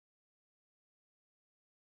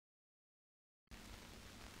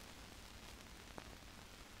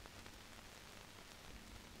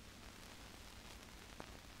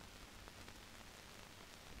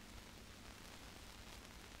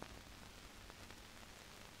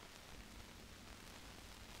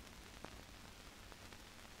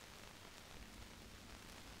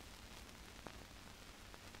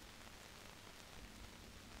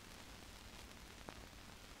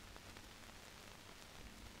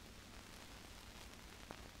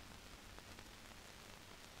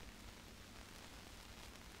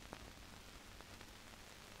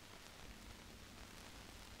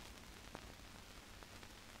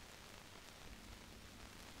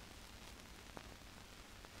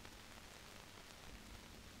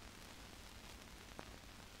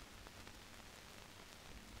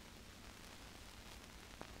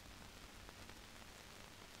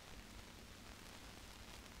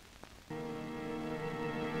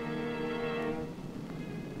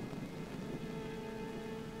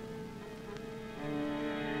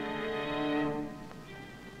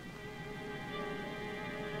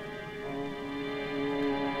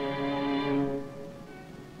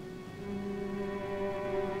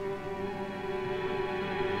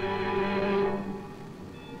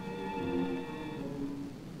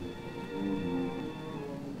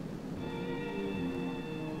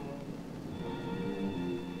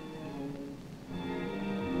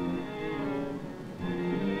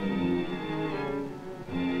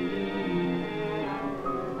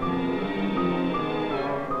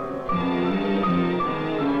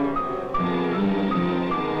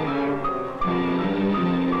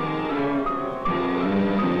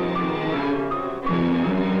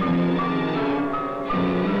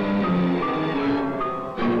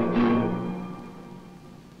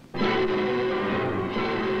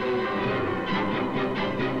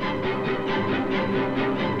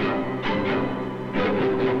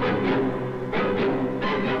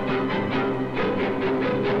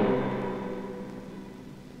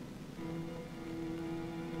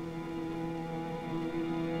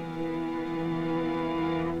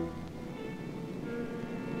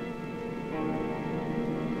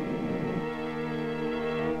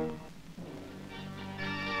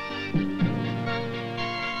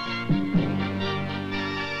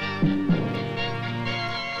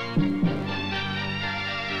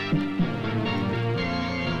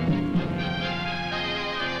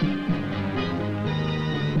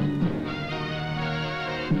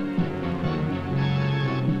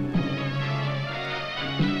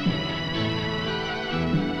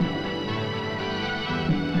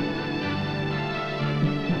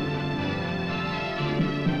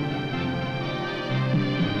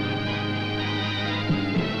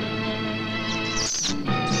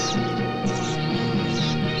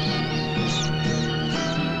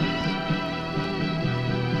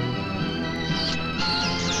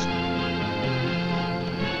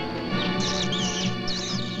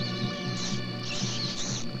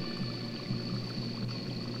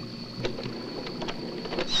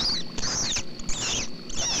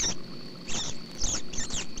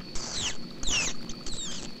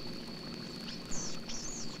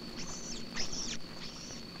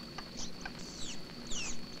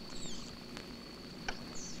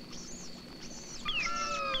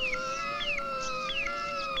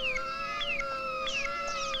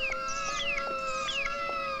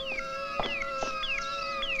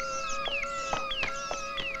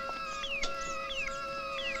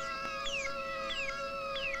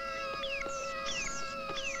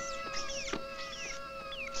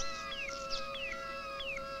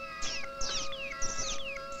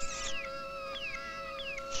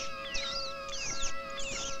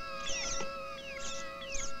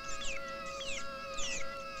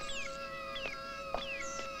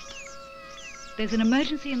There's an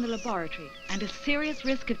emergency in the laboratory and a serious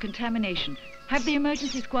risk of contamination. Have the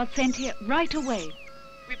emergency squad sent here right away.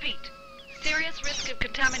 Repeat, serious risk of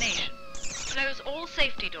contamination. Close all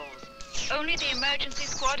safety doors. Only the emergency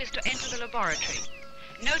squad is to enter the laboratory.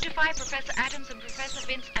 Notify Professor Adams and Professor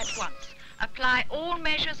Vince at once. Apply all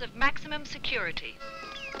measures of maximum security.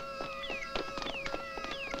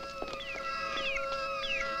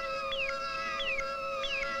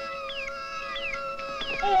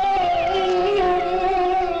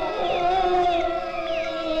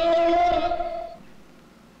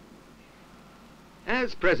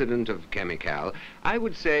 As president of Chemical, I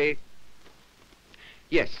would say,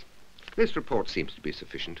 yes, this report seems to be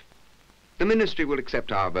sufficient. The ministry will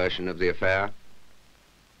accept our version of the affair.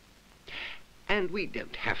 And we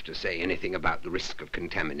don't have to say anything about the risk of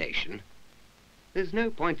contamination. There's no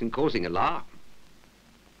point in causing alarm.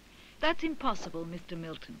 That's impossible, Mr.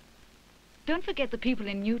 Milton. Don't forget the people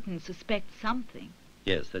in Newton suspect something.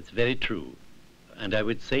 Yes, that's very true. And I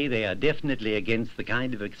would say they are definitely against the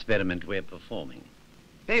kind of experiment we're performing.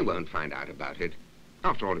 They won't find out about it.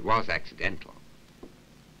 After all, it was accidental.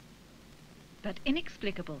 But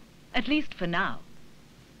inexplicable, at least for now.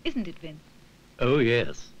 Isn't it, Vince? Oh,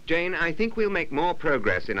 yes. Jane, I think we'll make more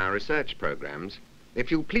progress in our research programs if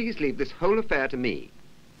you'll please leave this whole affair to me.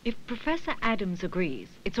 If Professor Adams agrees,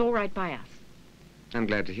 it's all right by us. I'm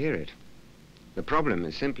glad to hear it. The problem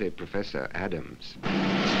is simply Professor Adams.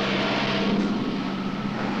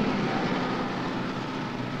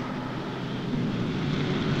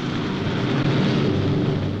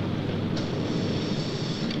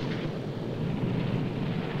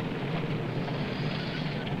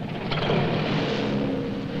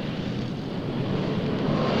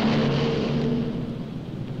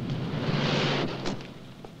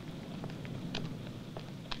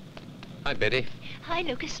 Hi, Betty. Hi,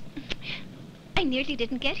 Lucas. I nearly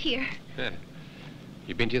didn't get here. Yeah.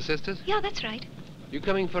 You been to your sister's? Yeah, that's right. You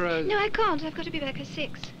coming for a... No, I can't. I've got to be back at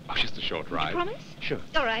 6. Oh, just a short ride. You promise? Sure.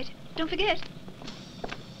 All right. Don't forget.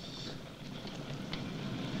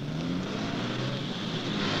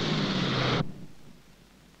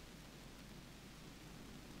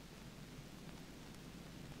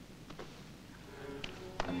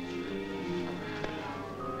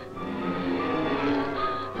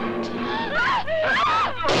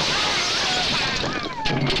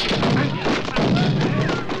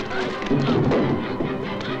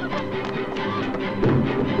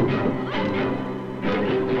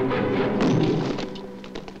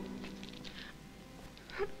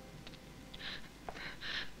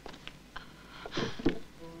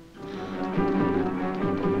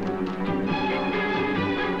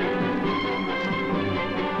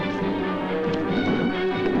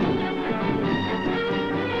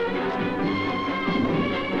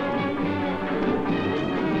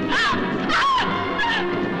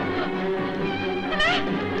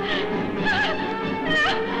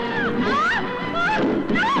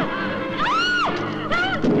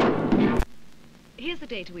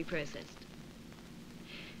 Data we processed.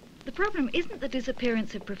 The problem isn't the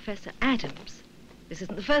disappearance of Professor Adams. This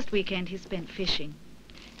isn't the first weekend he spent fishing.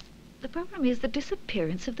 The problem is the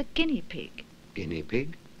disappearance of the guinea pig. Guinea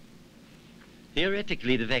pig?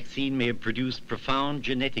 Theoretically, the vaccine may have produced profound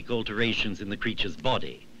genetic alterations in the creature's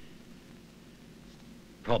body.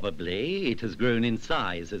 Probably it has grown in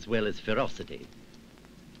size as well as ferocity.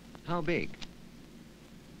 How big?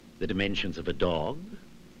 The dimensions of a dog,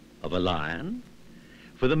 of a lion.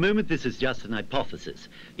 For the moment, this is just an hypothesis.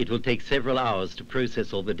 It will take several hours to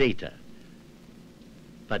process all the data.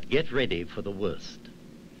 But get ready for the worst.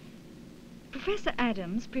 Professor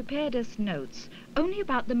Adams prepared us notes only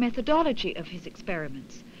about the methodology of his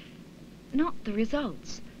experiments, not the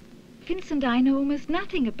results. Vince and I know almost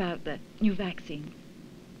nothing about the new vaccine.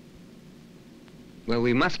 Well,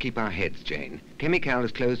 we must keep our heads, Jane. Chemical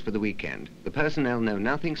is closed for the weekend. The personnel know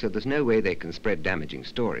nothing, so there's no way they can spread damaging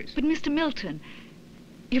stories. But, Mr. Milton,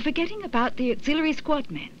 you're forgetting about the auxiliary squad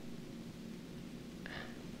men.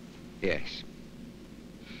 Yes.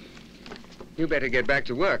 You better get back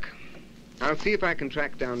to work. I'll see if I can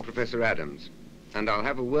track down Professor Adams. And I'll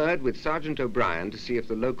have a word with Sergeant O'Brien to see if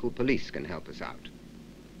the local police can help us out.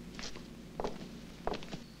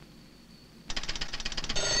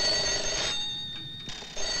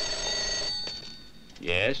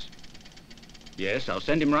 Yes? Yes, I'll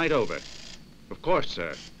send him right over. Of course,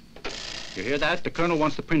 sir. You hear that? The colonel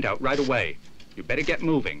wants the printout right away. You better get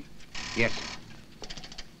moving. Yes.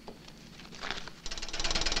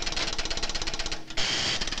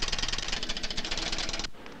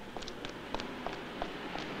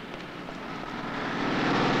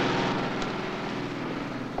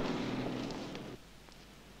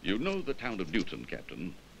 You know the town of Newton,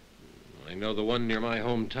 Captain. I know the one near my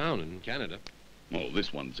hometown in Canada. Oh,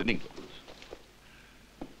 this one's in England.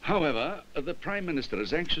 However, the Prime Minister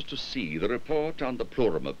is anxious to see the report on the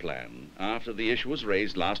Plurimer plan after the issue was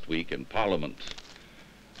raised last week in Parliament.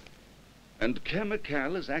 And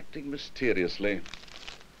Chemical is acting mysteriously.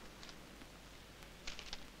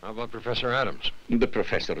 How about Professor Adams? The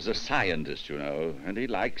professor is a scientist, you know, and he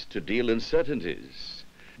likes to deal in certainties.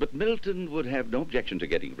 But Milton would have no objection to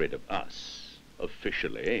getting rid of us.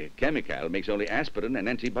 Officially, Chemical makes only aspirin and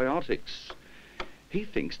antibiotics. He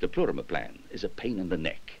thinks the Plurimer plan is a pain in the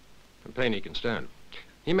neck. A pain he can stand.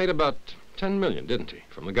 He made about 10 million, didn't he,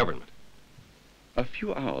 from the government? A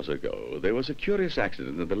few hours ago, there was a curious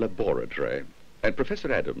accident in the laboratory, and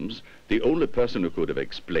Professor Adams, the only person who could have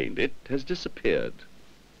explained it, has disappeared.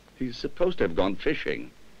 He's supposed to have gone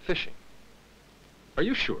fishing. Fishing? Are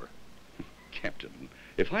you sure? Captain,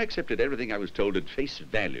 if I accepted everything I was told at face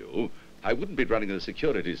value, I wouldn't be running the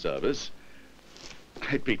security service.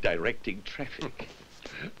 I'd be directing traffic.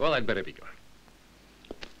 Well, I'd better be going.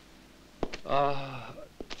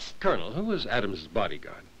 Colonel, who was Adams's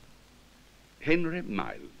bodyguard? Henry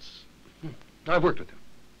Miles. I've worked with him.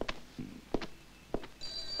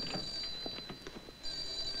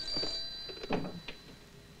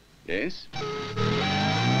 Yes?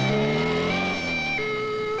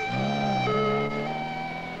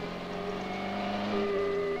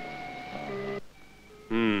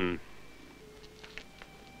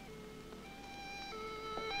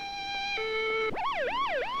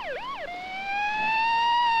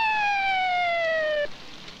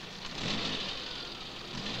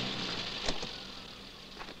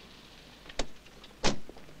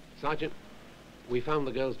 Sergeant, we found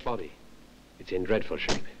the girl's body. It's in dreadful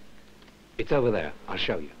shape. It's over there. I'll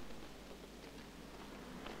show you.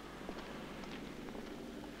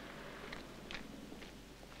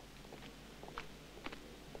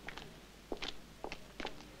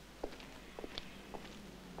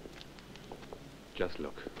 Just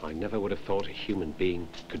look. I never would have thought a human being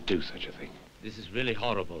could do such a thing. This is really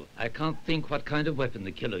horrible. I can't think what kind of weapon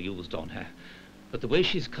the killer used on her. But the way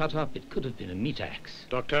she's cut up, it could have been a meat axe.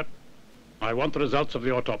 Doctor, I want the results of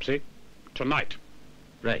the autopsy tonight.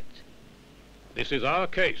 Right. This is our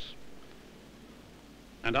case.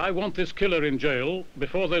 And I want this killer in jail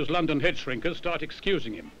before those London head shrinkers start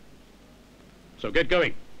excusing him. So get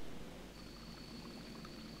going.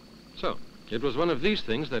 So, it was one of these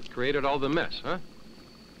things that created all the mess, huh?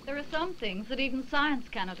 There are some things that even science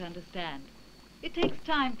cannot understand. It takes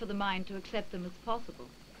time for the mind to accept them as possible.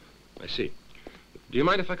 I see. Do you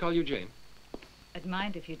mind if I call you Jane? I'd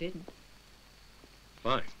mind if you didn't.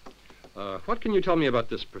 Fine. What can you tell me about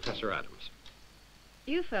this Professor Adams?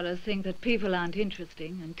 You fellows think that people aren't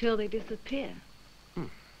interesting until they disappear.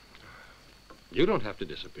 You don't have to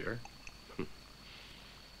disappear.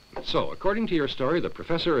 So, according to your story, the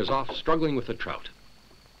professor is off struggling with the trout.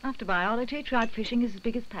 After biology, trout fishing is his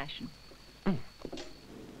biggest passion.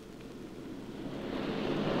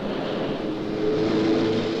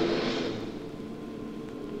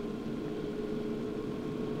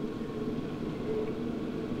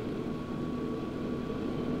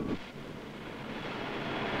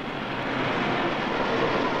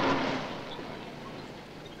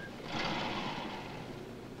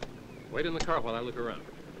 Wait in the car while I look around.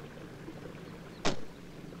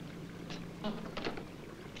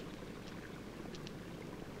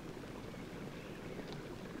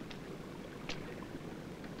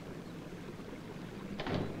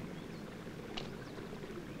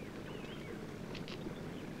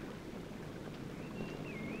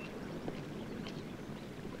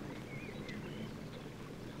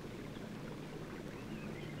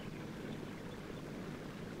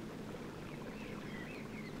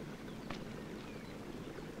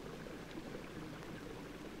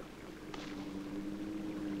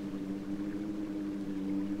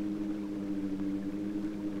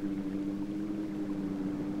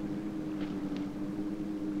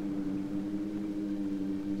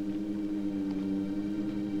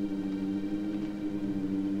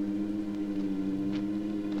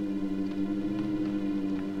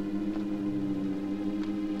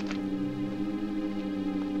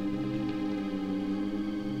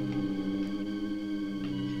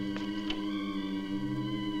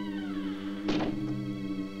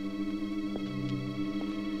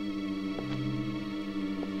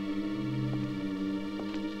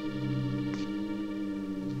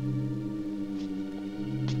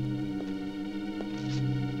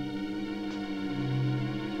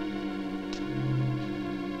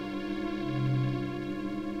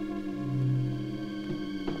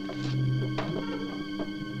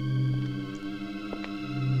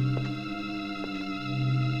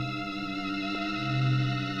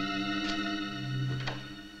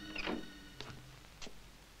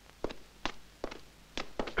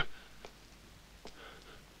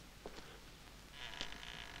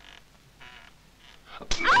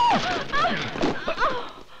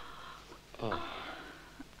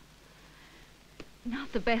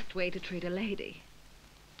 not the best way to treat a lady.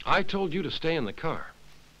 I told you to stay in the car,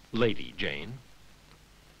 Lady Jane.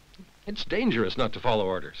 It's dangerous not to follow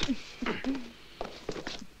orders.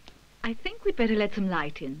 I think we'd better let some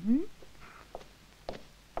light in, hmm?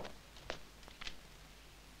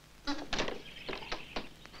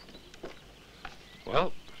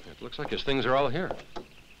 Well, it looks like his things are all here.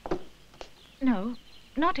 No,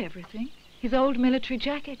 not everything. His old military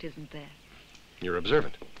jacket isn't there. You're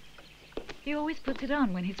observant. He always puts it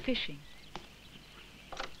on when he's fishing.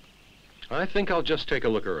 I think I'll just take a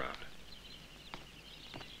look around.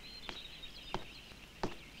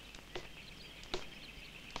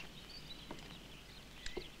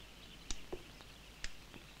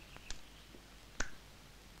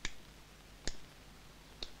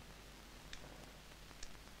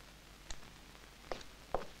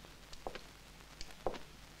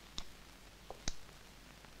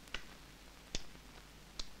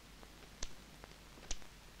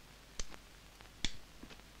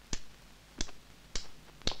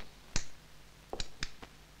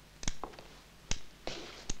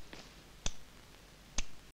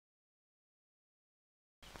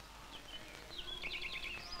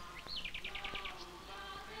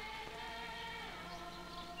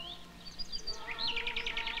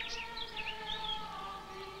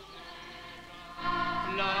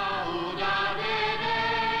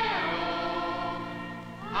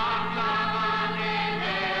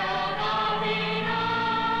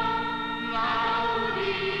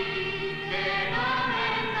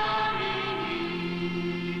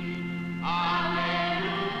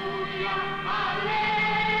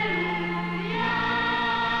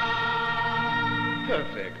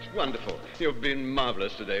 Perfect. Wonderful. You've been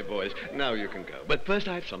marvelous today, boys. Now you can go. But first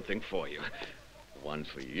I have something for you. One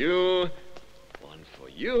for you, one for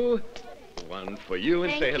you, one for you,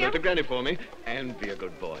 and say hello to Granny for me, and be a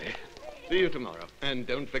good boy. See you tomorrow. And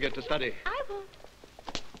don't forget to study. I will.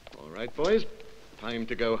 All right, boys. Time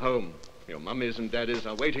to go home. Your mummies and daddies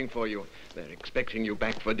are waiting for you. They're expecting you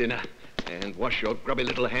back for dinner. And wash your grubby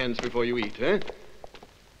little hands before you eat, eh?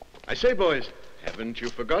 I say, boys, haven't you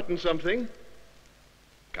forgotten something?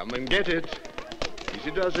 Come and get it. Easy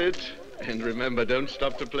does it. And remember, don't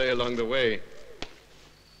stop to play along the way.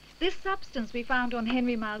 This substance we found on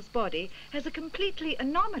Henry Miles' body has a completely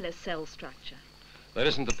anomalous cell structure. That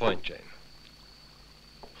isn't the point, Jane.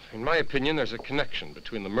 In my opinion, there's a connection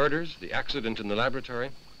between the murders, the accident in the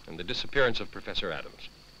laboratory, and the disappearance of Professor Adams.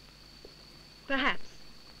 Perhaps,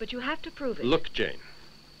 but you have to prove it. Look, Jane,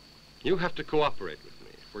 you have to cooperate with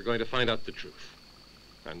me if we're going to find out the truth.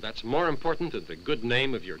 And that's more important than the good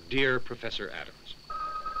name of your dear Professor Adams.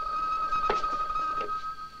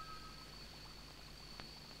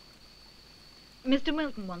 Mr.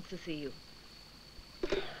 Milton wants to see you.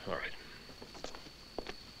 All right.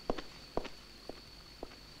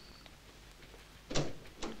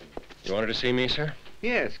 You wanted to see me, sir?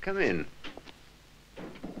 Yes, come in.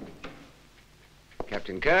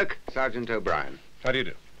 Captain Kirk, Sergeant O'Brien. How do you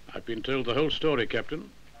do? I've been told the whole story,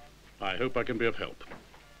 Captain. I hope I can be of help.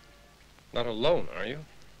 Not alone, are you?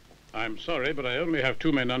 I'm sorry, but I only have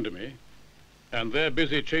 2 men under me, and they're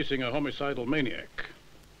busy chasing a homicidal maniac.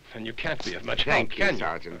 And you can't be of much help, Thank you, can you?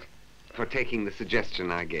 Sergeant, for taking the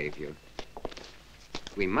suggestion I gave you.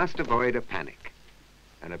 We must avoid a panic.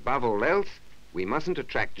 And above all else, we mustn't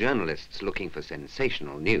attract journalists looking for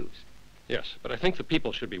sensational news. Yes, but I think the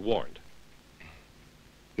people should be warned.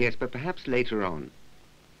 Yes, but perhaps later on.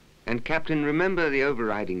 And, Captain, remember the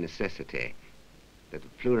overriding necessity that the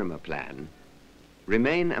Plurimer plan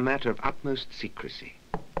remain a matter of utmost secrecy.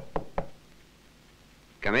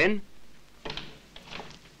 Come in?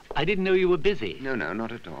 I didn't know you were busy. No,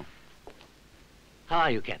 not at all. How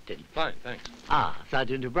are you, Captain? Fine, thanks. Ah,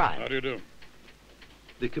 Sergeant O'Brien. How do you do?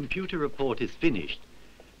 The computer report is finished,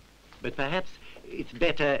 but perhaps it's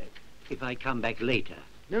better if I come back later.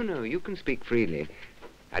 No, you can speak freely.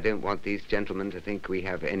 I don't want these gentlemen to think we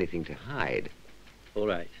have anything to hide. All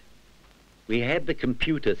right. We had the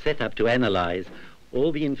computer set up to analyze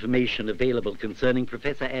all the information available concerning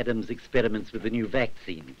Professor Adams' experiments with the new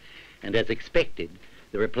vaccine. And as expected,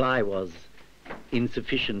 the reply was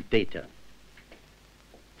insufficient data.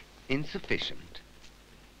 Insufficient?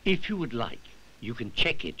 If you would like, you can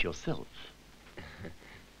check it yourself.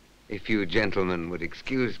 If you gentlemen would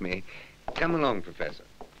excuse me. Come along, Professor.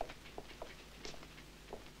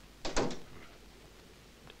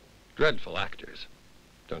 Dreadful actors.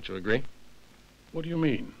 Don't you agree? What do you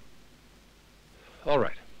mean? All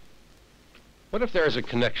right. What if there is a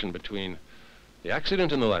connection between the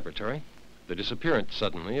accident in the laboratory, the disappearance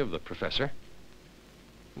suddenly of the professor,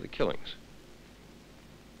 and the killings?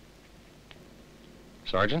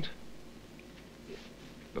 Sergeant?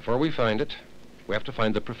 Before we find it, we have to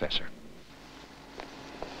find the professor.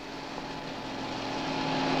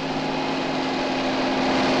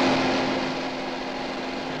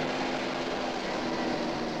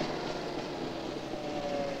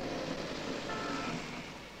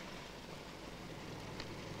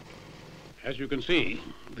 As you can see,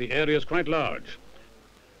 the area is quite large.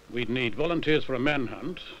 We'd need volunteers for a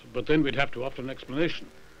manhunt, but then we'd have to offer an explanation,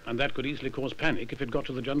 and that could easily cause panic if it got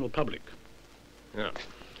to the general public. Yeah,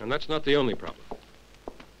 and that's not the only problem.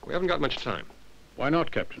 We haven't got much time. Why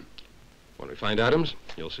not, Captain? When we find Adams,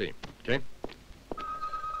 you'll see, okay?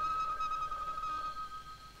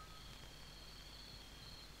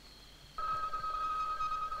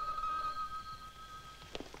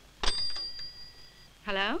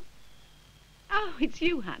 Hello? Oh, it's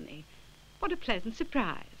you, honey. What a pleasant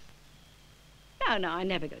surprise. No, I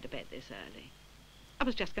never go to bed this early. I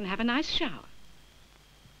was just going to have a nice shower.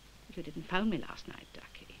 But you didn't phone me last night,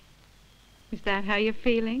 Ducky. Is that how you're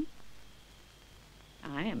feeling?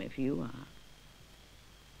 I am if you are.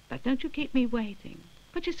 But don't you keep me waiting.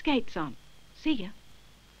 Put your skates on. See ya.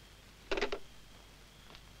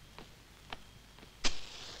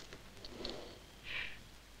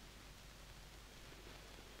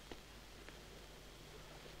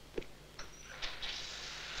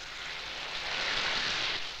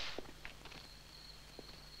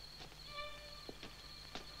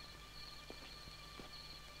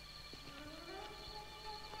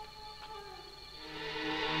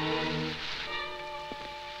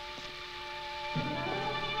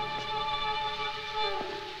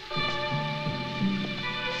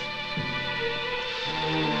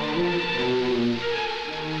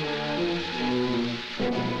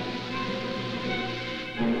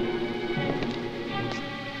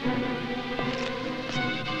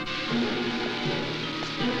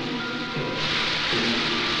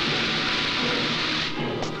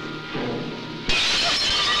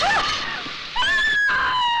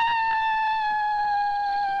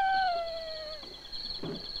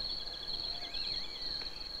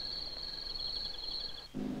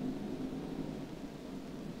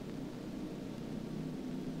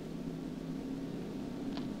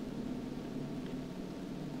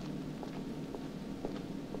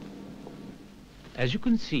 As you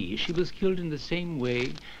can see, she was killed in the same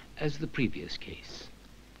way as the previous case.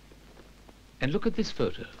 And look at this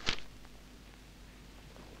photo.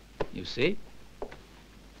 You see?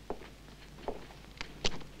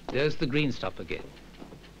 There's the green stuff again.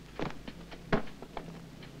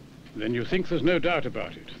 Then you think there's no doubt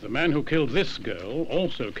about it. The man who killed this girl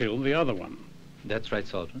also killed the other one. That's right,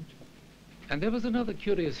 Sergeant. And there was another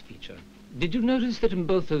curious feature. Did you notice that in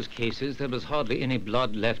both those cases there was hardly any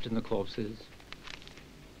blood left in the corpses?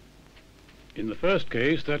 In the first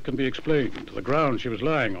case, that can be explained. The ground she was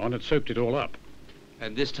lying on had soaked it all up.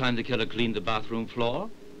 And this time the killer cleaned the bathroom floor?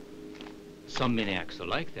 Some maniacs are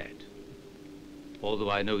like that.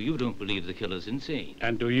 Although I know you don't believe the killer's insane.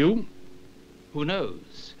 And do you? Who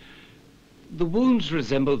knows? The wounds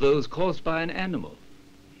resemble those caused by an animal.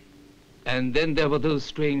 And then there were those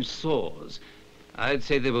strange sores. I'd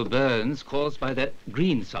say they were burns caused by that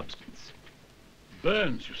green substance.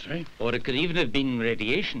 Burns, you say? Or it could even have been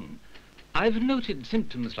radiation. I've noted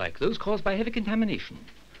symptoms like those caused by heavy contamination.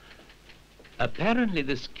 Apparently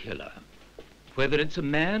this killer, whether it's a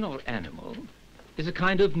man or animal, is a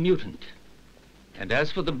kind of mutant. And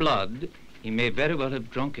as for the blood, he may very well have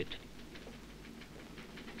drunk it.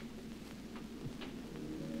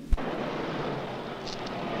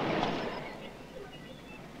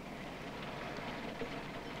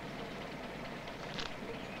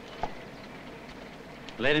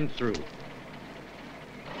 Let him through.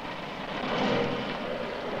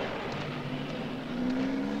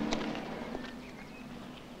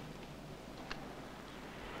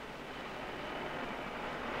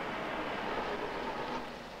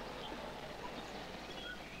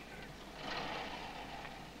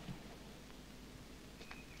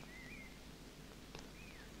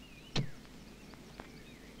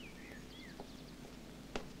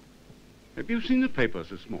 Have you seen the papers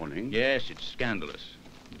this morning? Yes, it's scandalous.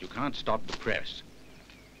 But you can't stop the press.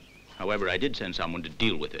 However, I did send someone to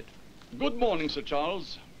deal with it. Good morning, Sir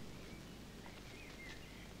Charles.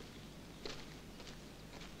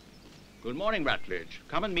 Good morning, Rutledge.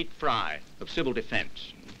 Come and meet Fry of Civil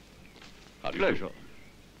Defense. Pleasure.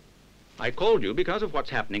 I called you because of what's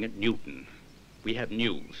happening at Newton. We have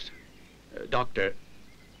news. Doctor,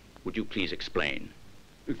 would you please explain?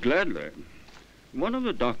 Gladly. One of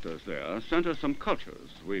the doctors there sent us some cultures.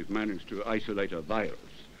 We've managed to isolate a virus.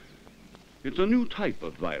 It's a new type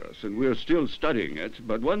of virus, and we're still studying it,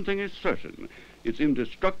 but one thing is certain. It's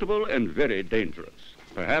indestructible and very dangerous.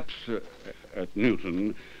 Perhaps at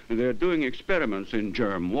Newton, they're doing experiments in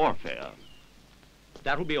germ warfare.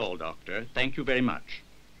 That'll be all, Doctor. Thank you very much.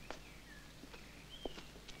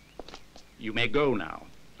 You may go now.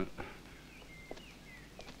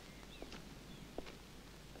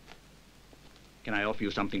 Can I offer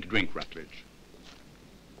you something to drink, Rutledge?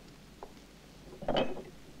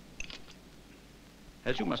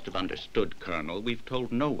 As you must have understood, Colonel, we've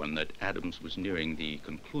told no one that Adams was nearing the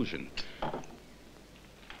conclusion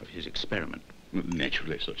of his experiment.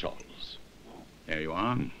 Naturally, Sir Charles. There you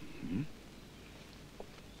are.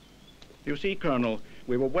 You see, Colonel,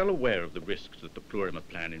 we were well aware of the risks that the Plurimer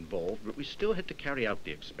plan involved, but we still had to carry out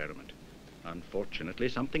the experiment. Unfortunately,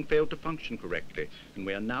 something failed to function correctly, and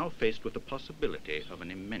we are now faced with the possibility of an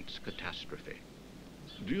immense catastrophe.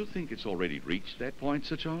 Do you think it's already reached that point,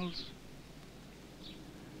 Sir Charles?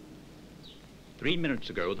 3 minutes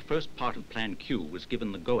ago, the first part of Plan Q was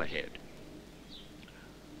given the go-ahead.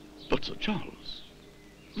 But, Sir Charles,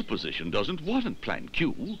 the position doesn't warrant Plan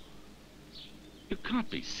Q. You can't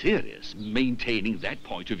be serious maintaining that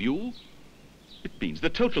point of view. It means the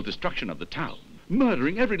total destruction of the town,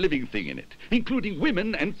 murdering every living thing in it, including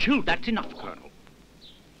women and children. That's enough, Colonel.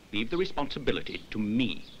 Leave the responsibility to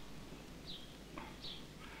me.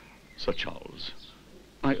 Sir Charles,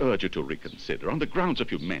 I urge you to reconsider on the grounds of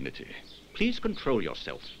humanity. Please control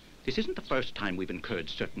yourself. This isn't the first time we've incurred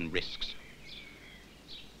certain risks.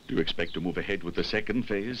 Do you expect to move ahead with the second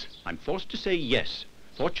phase? I'm forced to say yes.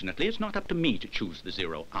 Fortunately, it's not up to me to choose the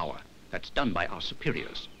 0 hour. That's done by our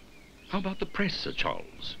superiors. How about the press, Sir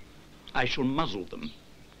Charles? I shall muzzle them.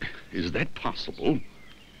 Is that possible?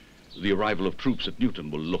 The arrival of troops at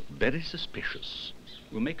Newton will look very suspicious.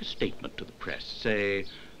 We'll make a statement to the press, say,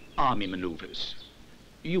 army maneuvers.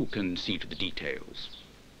 You can see to the details.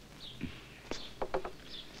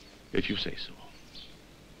 If you say so.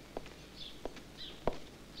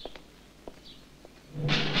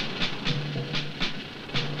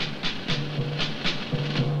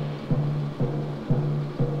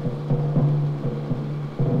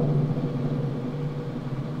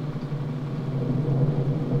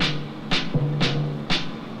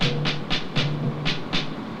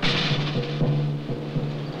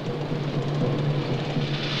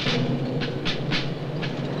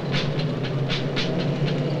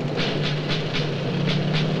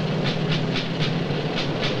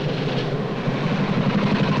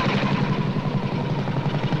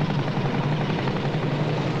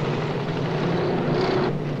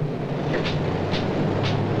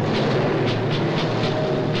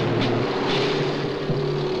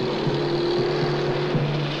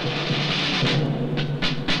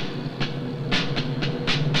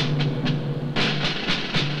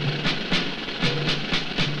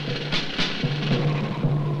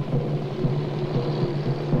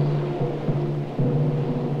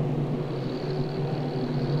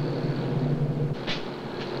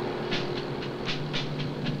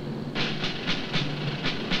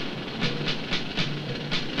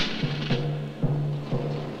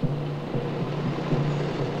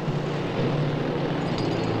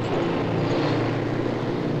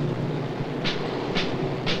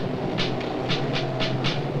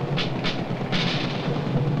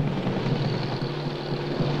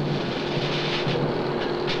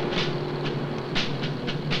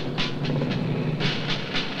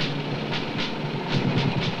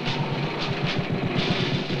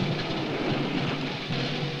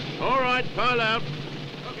 Pile out.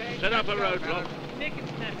 Okay. Set up a roadblock. Make it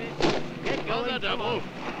snappy. Get going. On the double.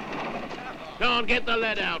 Go on, get the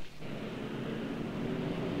lead out.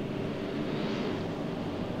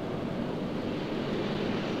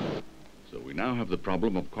 So we now have the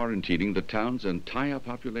problem of quarantining the town's entire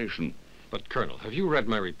population. But, Colonel, have you read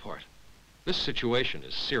my report? This situation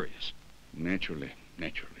is serious. Naturally.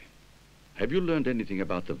 Have you learned anything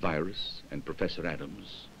about the virus and Professor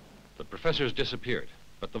Adams? The professor's disappeared,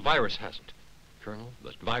 but the virus hasn't. Colonel,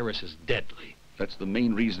 the virus is deadly. That's the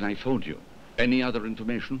main reason I phoned you. Any other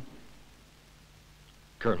information?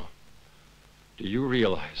 Colonel, do you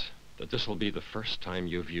realize that this will be the first time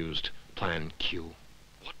you've used Plan Q?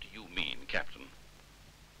 What do you mean, Captain?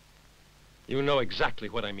 You know exactly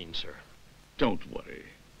what I mean, sir. Don't worry.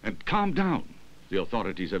 And calm down. The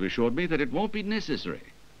authorities have assured me that it won't be necessary.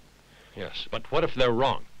 Yes, but what if they're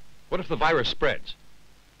wrong? What if the virus spreads?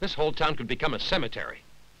 This whole town could become a cemetery.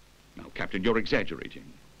 Now, Captain, you're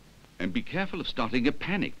exaggerating. And be careful of starting a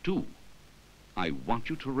panic, too. I want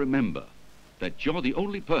you to remember that you're the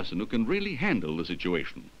only person who can really handle the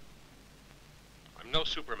situation. I'm no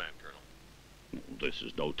Superman, Colonel. This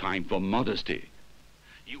is no time for modesty.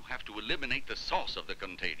 You have to eliminate the source of the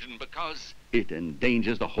contagion because it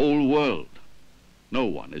endangers the whole world. No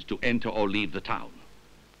one is to enter or leave the town.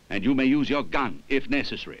 And you may use your gun if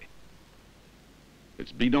necessary.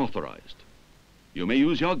 It's been authorized. You may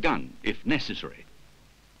use your gun if necessary.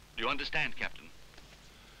 Do you understand, Captain?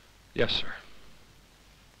 Yes, sir.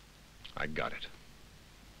 I got it.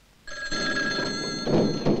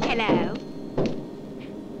 Hello.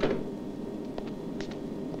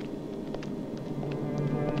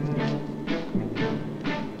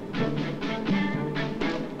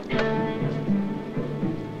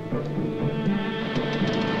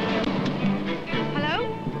 Hello?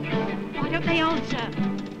 Why don't they answer?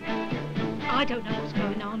 I don't know what's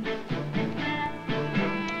going on.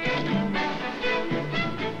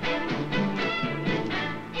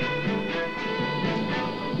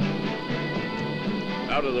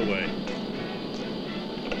 Out of the way.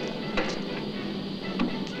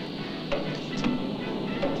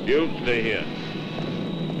 You stay here.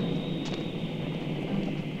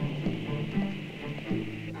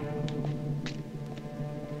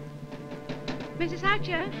 Mrs.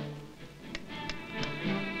 Hatcher?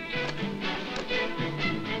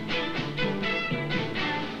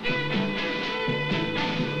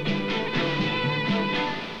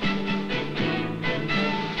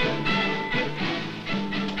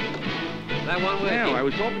 That one working? Yeah, I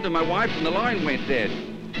was talking to my wife and the line went dead.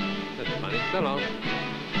 That's funny. So long.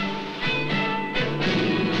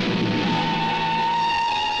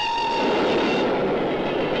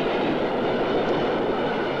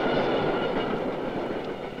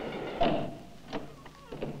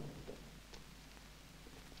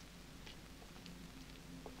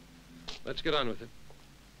 Let's get on with it.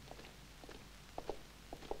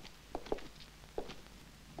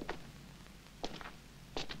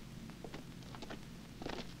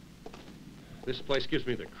 This place gives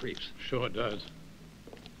me the creeps. Sure it does.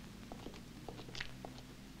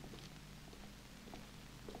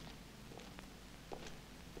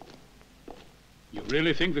 You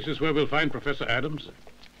really think this is where we'll find Professor Adams?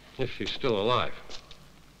 If she's still alive.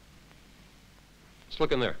 Let's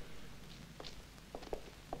look in there.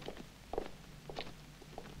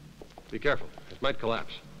 Be careful. It might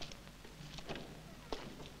collapse.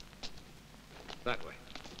 That way.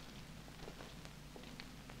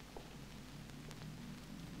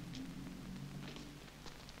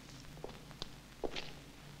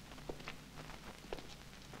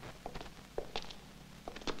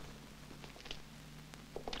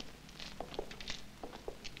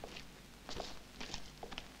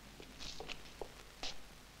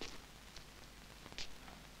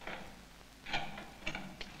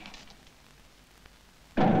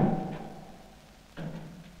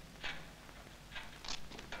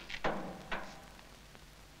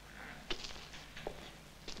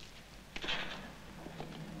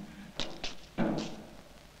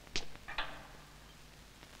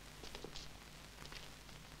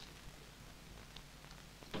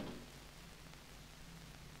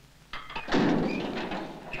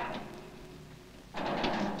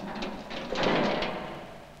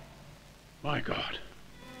 My God.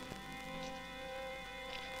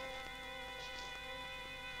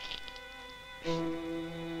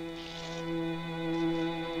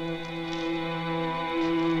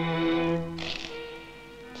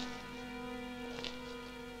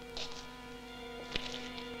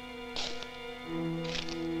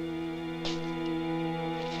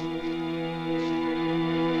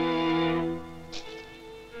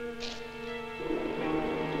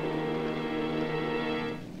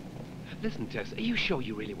 Listen, Tess, are you sure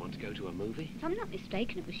you really want to go to a movie? If I'm not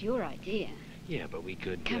mistaken, it was your idea. Yeah, but we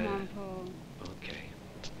could... Come on, Paul. Okay.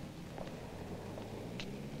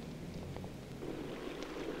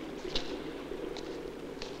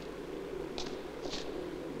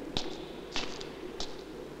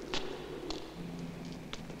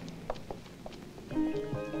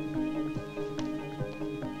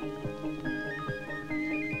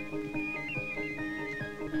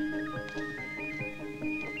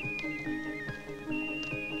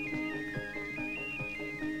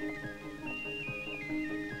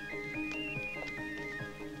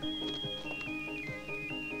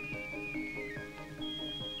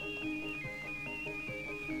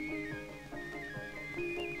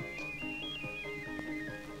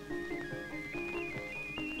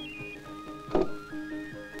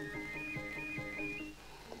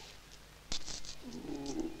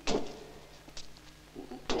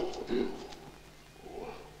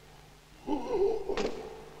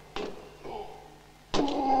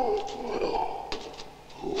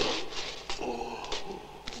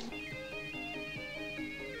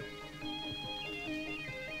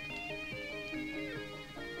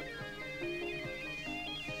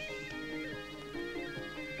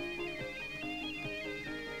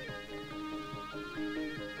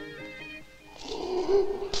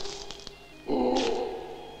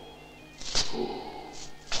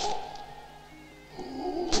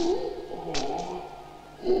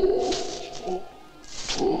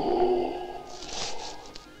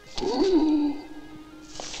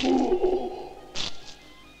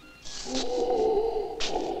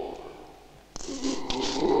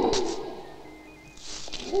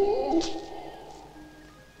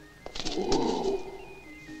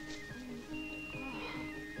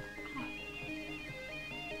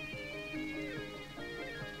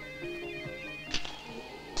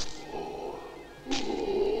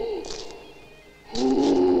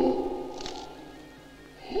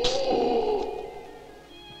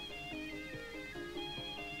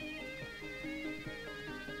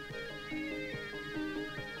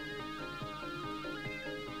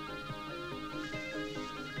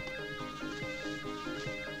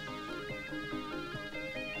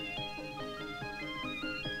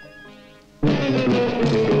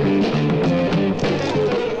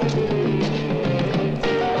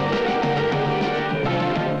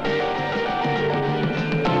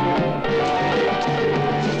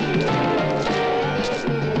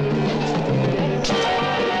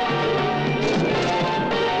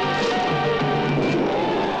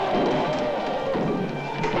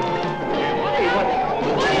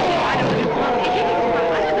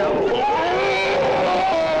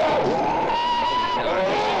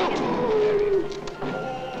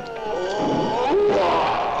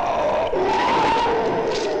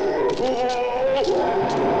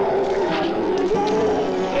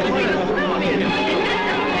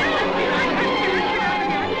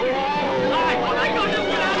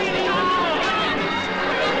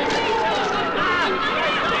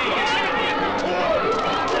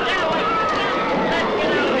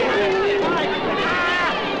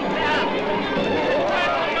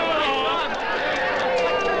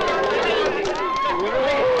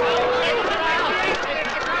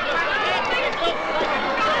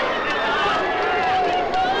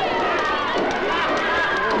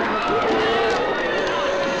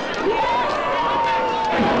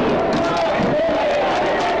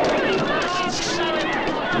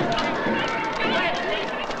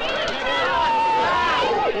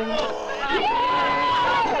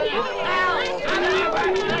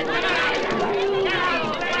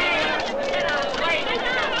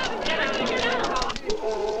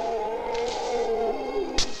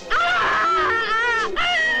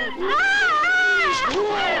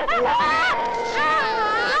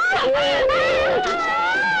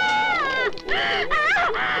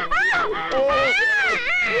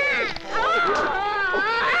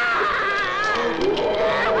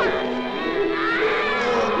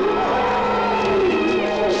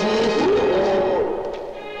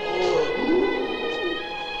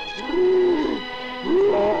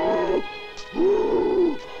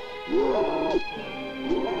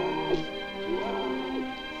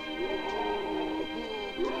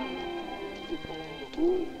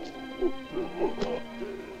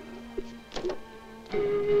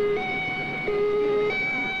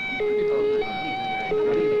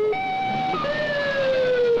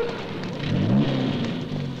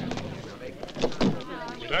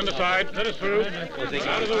 Stand aside. Let us through.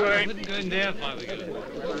 Out of the way. Go in there, Father.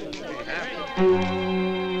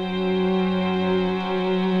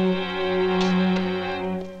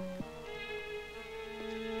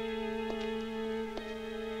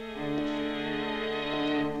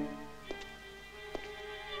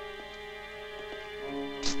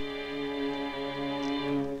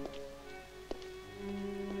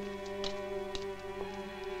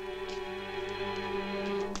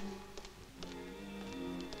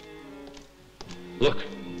 Look.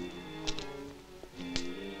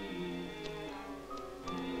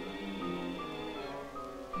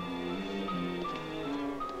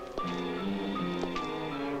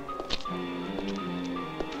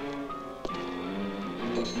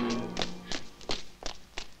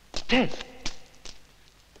 Tess!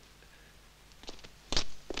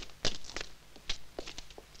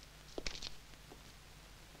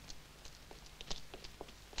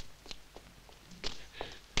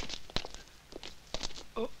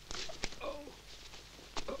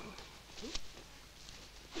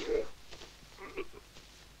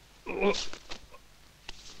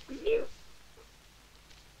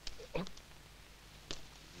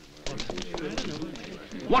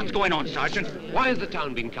 What's going on, Sergeant? Why has the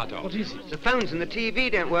town been cut off? What is it? The phones and the TV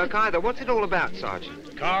don't work either. What's it all about,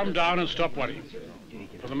 Sergeant? Calm down and stop worrying.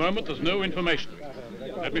 For the moment, there's no information.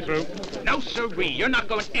 Let me through. No, sirree. You're not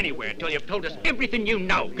going anywhere till you've told us everything you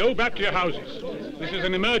know. Go back to your houses. This is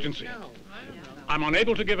an emergency. I'm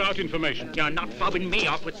unable to give out information. You're not fobbing me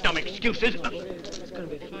off with dumb excuses.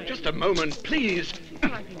 Just a moment, please.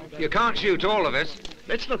 You can't shoot all of us.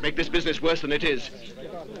 Let's not make this business worse than it is.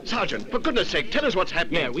 Sergeant, for goodness sake, tell us what's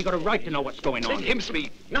happening. Yeah, we got a right to know what's going on. Let him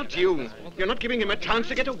speak, not you. You're not giving him a chance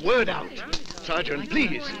to get a word out. Sergeant,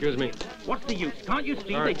 please. Excuse me. What's the use? Can't you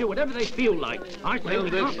see they do whatever they feel like? I say we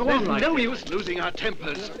can't go on There's like no this. use losing our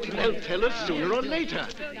tempers. They'll tell us sooner or later.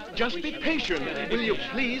 Just be patient. Will you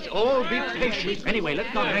please all be patient? Anyway,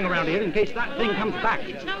 let's not hang around here in case that thing comes back.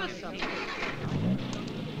 Tell us something.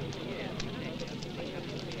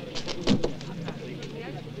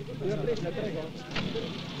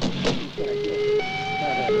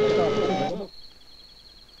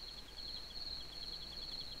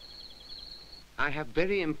 I have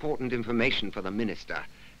very important information for the minister,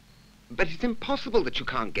 but it's impossible that you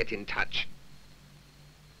can't get in touch.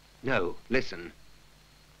 No, listen.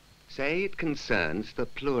 Say it concerns the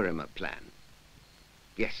Plurimer plan.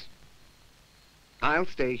 Yes. I'll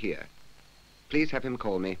stay here. please have him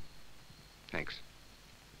call me. Thanks.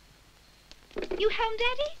 You home,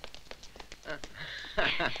 Daddy?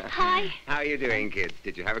 Hi. How are you doing, kids?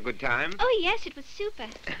 Did you have a good time? Oh, yes, it was super.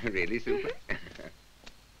 Really super?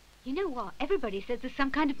 You know what? Everybody says there's some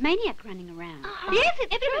kind of maniac running around. Yes,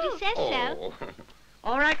 everybody says so.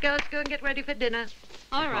 All right, girls, go and get ready for dinner.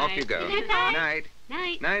 All right. Off you go. Good night. Night.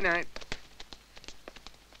 Night. Night, night.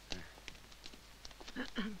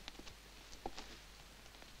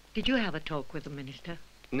 Did you have a talk with the minister?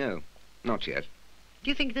 No, not yet. Do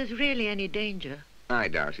you think there's really any danger? I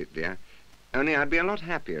doubt it, dear. Only I'd be a lot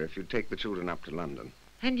happier if you'd take the children up to London.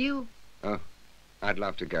 And you? Oh, I'd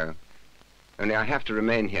love to go. Only I have to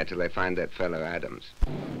remain here till they find that fellow Adams.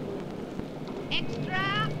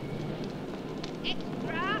 Extra!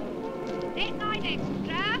 Extra! Late night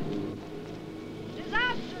extra!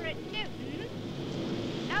 Disaster at Newton!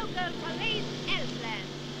 No-go police elsewhere!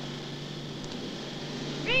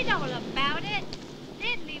 Read all about it!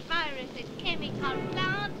 Deadly virus at chemical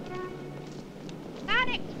plant!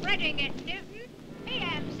 Panic spreading at Newton!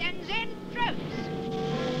 PM sends in troops!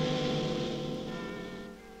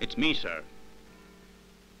 It's me, sir.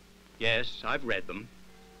 Yes, I've read them.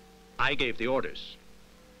 I gave the orders.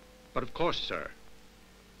 But of course, sir,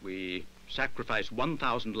 we sacrifice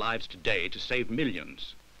 1,000 lives today to save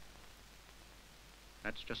millions.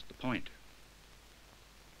 That's just the point.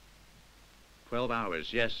 12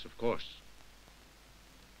 hours, yes, of course.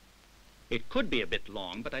 It could be a bit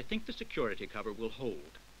long, but I think the security cover will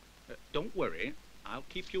hold. Don't worry, I'll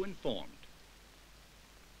keep you informed.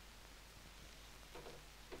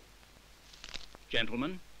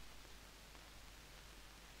 Gentlemen,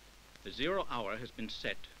 the 0 hour has been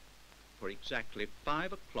set for exactly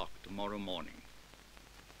 5 o'clock tomorrow morning.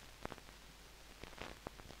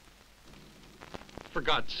 For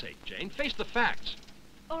God's sake, Jane, face the facts.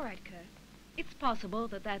 All right, Kurt. It's possible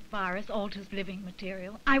that that virus alters living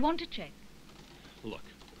material. I want to check. Look,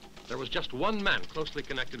 there was just one man closely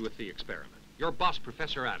connected with the experiment. Your boss,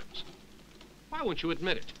 Professor Adams. Why won't you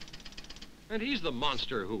admit it? And he's the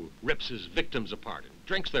monster who rips his victims apart and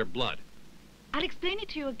drinks their blood. I'll explain it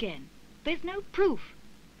to you again. There's no proof.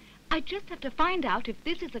 I just have to find out if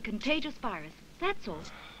this is a contagious virus. That's all.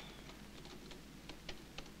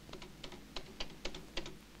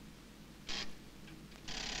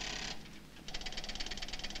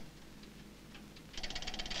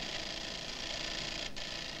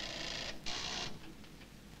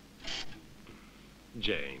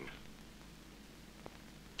 Jane.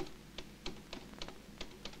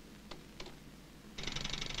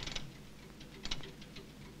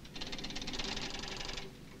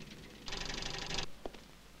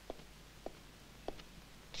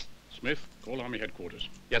 Smith, call Army headquarters.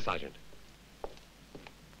 Yes, Sergeant.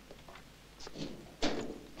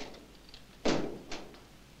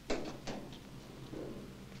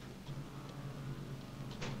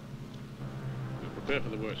 Prepare for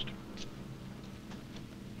the worst.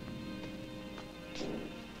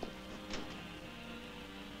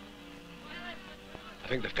 I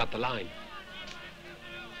think they've got the line.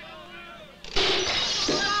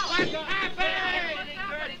 What's happening?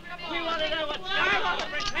 We want to know what's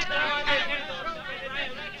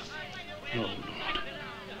Oh, Lord.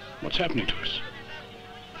 What's happening to us?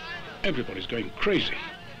 Everybody's going crazy.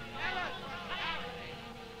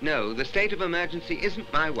 No, the state of emergency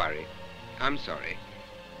isn't my worry. I'm sorry.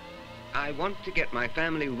 I want to get my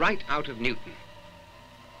family right out of Newton.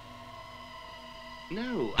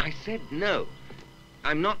 No, I said no.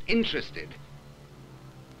 I'm not interested.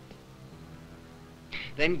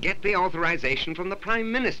 Then get the authorization from the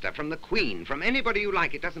Prime Minister, from the Queen, from anybody you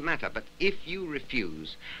like, it doesn't matter. But if you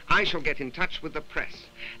refuse, I shall get in touch with the press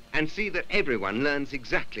and see that everyone learns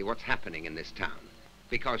exactly what's happening in this town.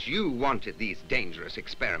 Because you wanted these dangerous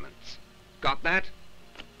experiments. Got that?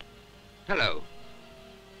 Hello.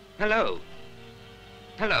 Hello.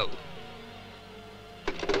 Hello.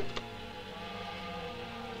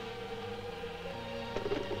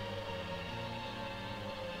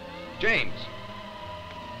 James.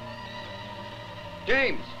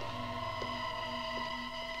 James.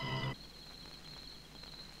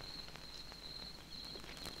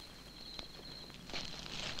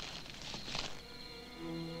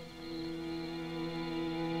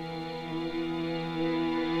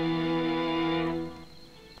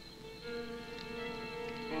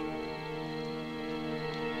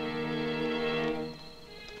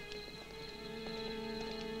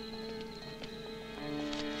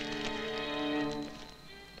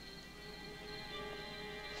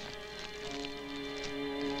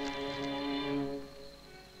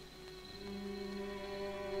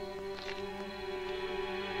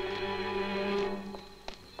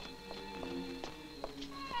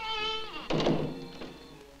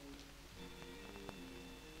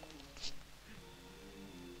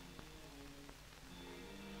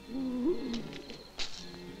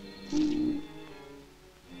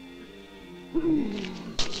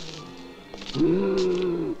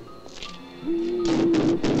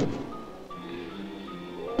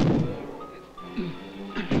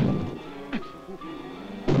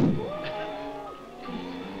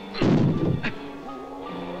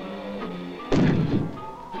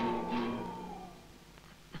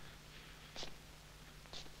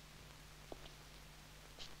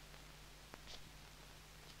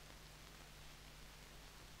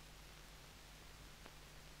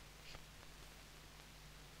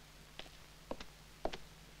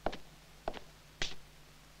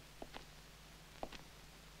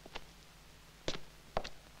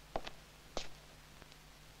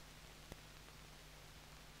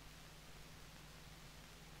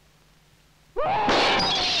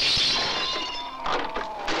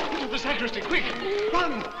 sacristy, quick!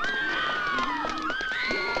 Run!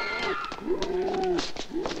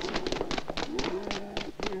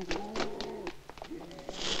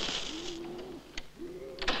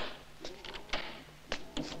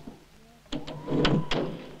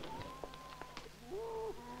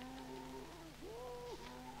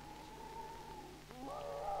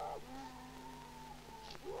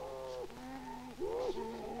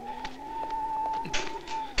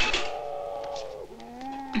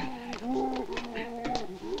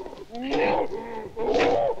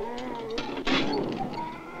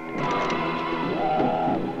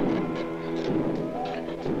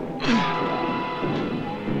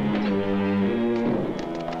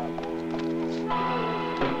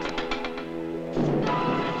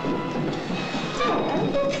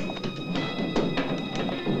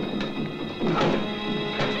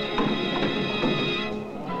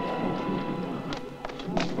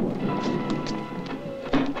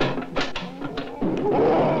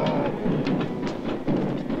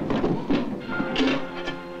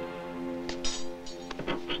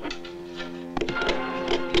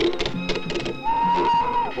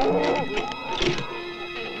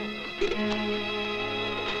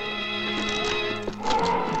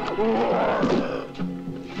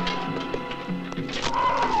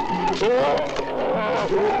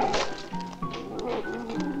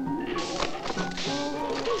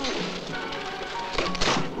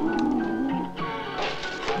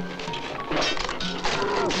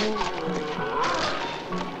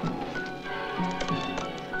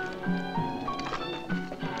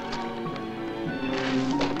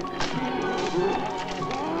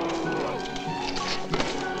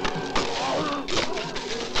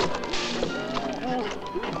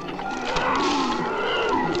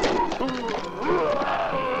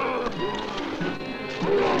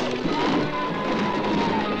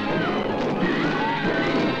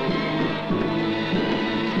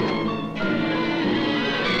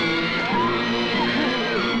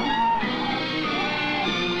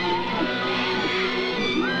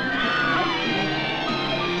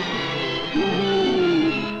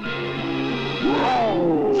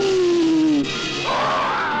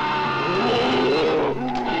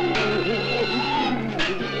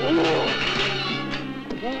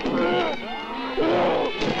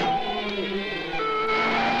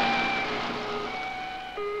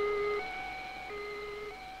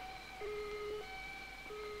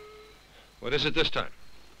 What is it this time?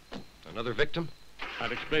 Another victim?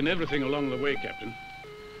 I'll explain everything along the way, Captain.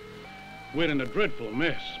 We're in a dreadful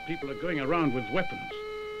mess. People are going around with weapons.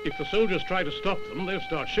 If the soldiers try to stop them, they'll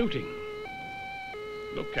start shooting.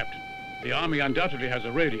 Look, Captain, the army undoubtedly has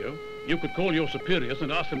a radio. You could call your superiors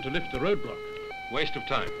and ask them to lift the roadblock. Waste of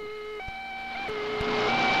time.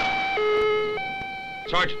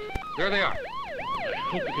 Sergeant, there they are. I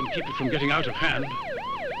hope we can keep it from getting out of hand.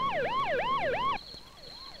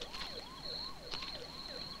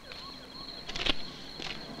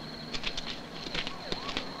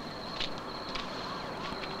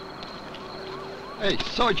 Hey,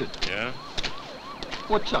 Sergeant. Yeah?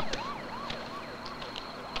 What's up?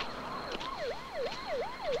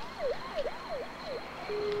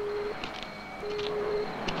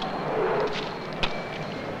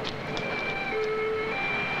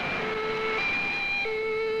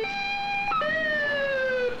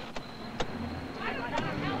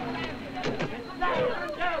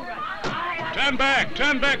 Turn back!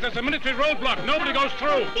 Turn back! There's a military roadblock. Nobody goes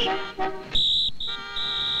through.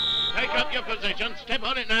 Take up your position. Step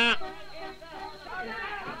on it now.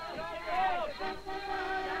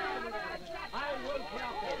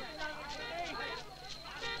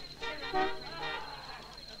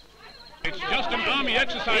 It's just an army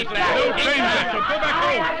exercise. There's no danger, so go back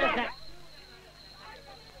home.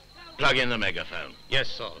 Plug in the megaphone. Yes,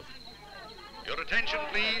 sir. Your attention,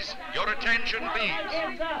 please. Your attention,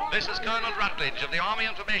 please. This is Colonel Rutledge of the Army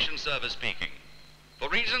Information Service speaking. For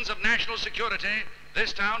reasons of national security,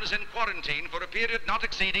 this town is in quarantine for a period not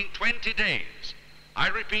exceeding 20 days. I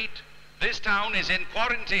repeat, this town is in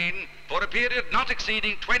quarantine for a period not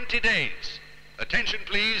exceeding 20 days. Attention,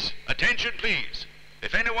 please. Attention, please.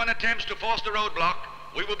 If anyone attempts to force the roadblock,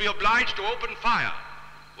 we will be obliged to open fire.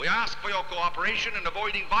 We ask for your cooperation in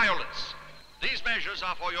avoiding violence. These measures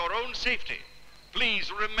are for your own safety.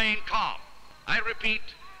 Please remain calm. I repeat,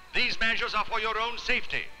 these measures are for your own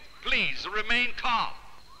safety. Please remain calm.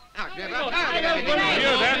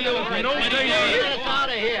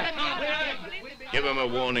 Give him a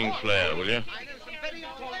warning flare, will you? Get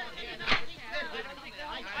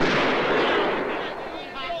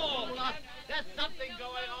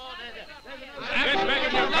back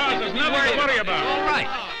in your cars. There's nothing to worry about. All right.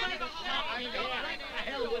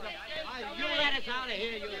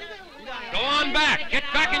 Go on back. Get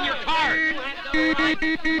back in your car.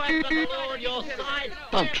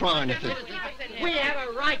 Don't try anything. We have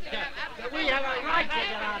a right to. We have a right to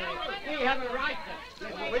get out of here. We have a right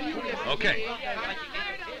to. Okay.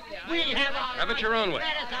 We have a. Have it your own way.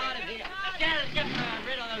 Get us out of here. Get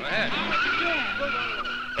rid of those. Go ahead.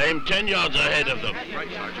 Aim 10 yards ahead of them. Right,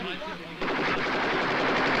 Sergeant.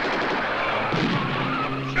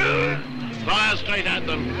 Fire straight at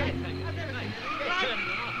them.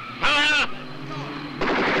 Fire!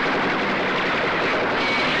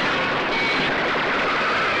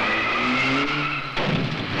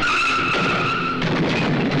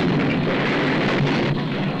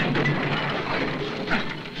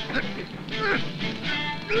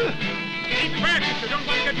 Keep back if you don't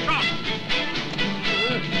want to get shot.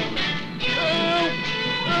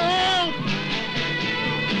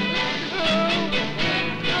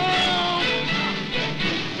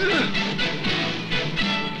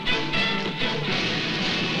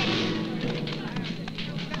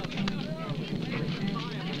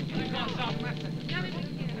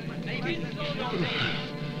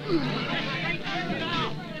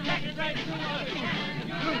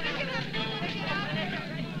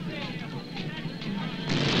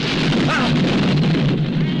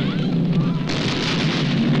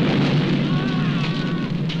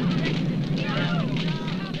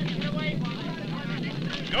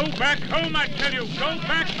 Go back home, I tell you. Go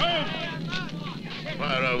back home.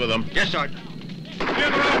 Fire over them. Yes, Sergeant. Clear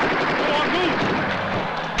the road. Go on, move.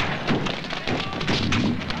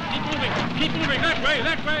 Keep moving. Keep moving. That way.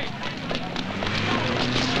 That way.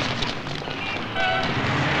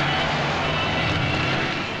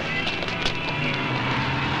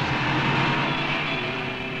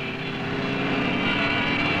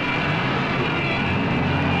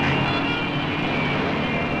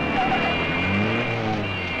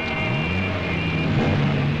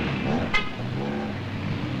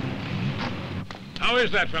 How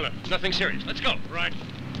is that, fella? Nothing serious. Let's go. Right.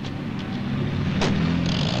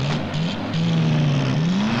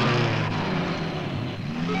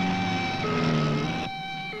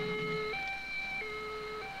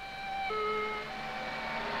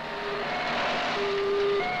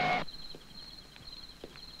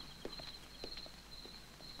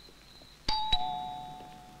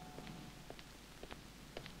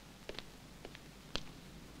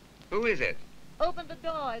 Who is it? Open the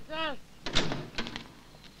door. It's us.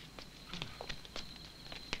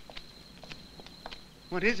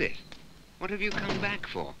 What is it? What have you come back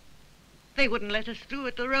for? They wouldn't let us through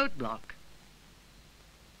at the roadblock.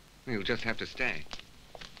 You'll just have to stay.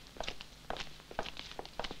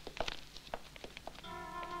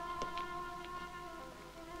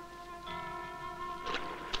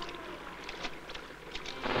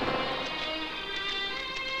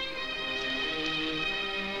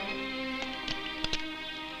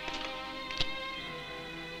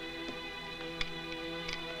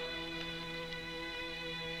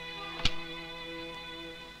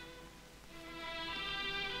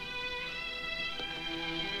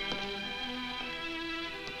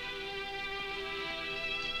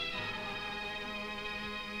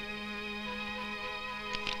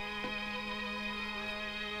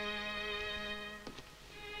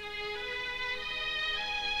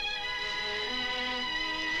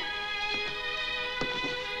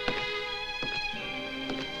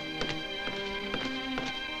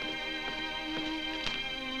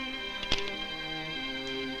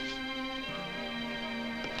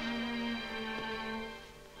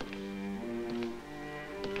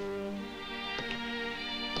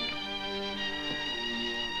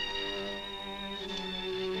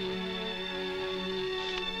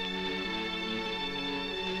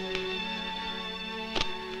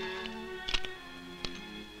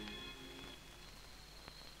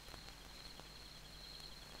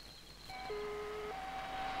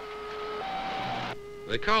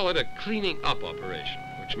 They call it a cleaning up operation,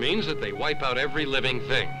 which means that they wipe out every living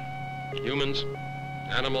thing. Humans,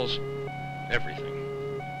 animals,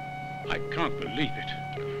 everything. I can't believe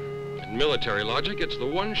it. In military logic, it's the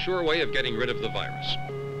one sure way of getting rid of the virus.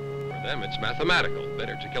 For them, it's mathematical.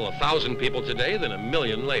 Better to kill 1,000 people today than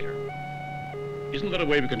 1,000,000 later. Isn't there a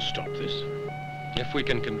way we can stop this? If we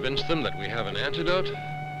can convince them that we have an antidote,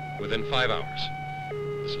 within 5 hours.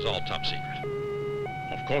 This is all top secret.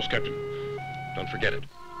 Of course, Captain. Don't forget it.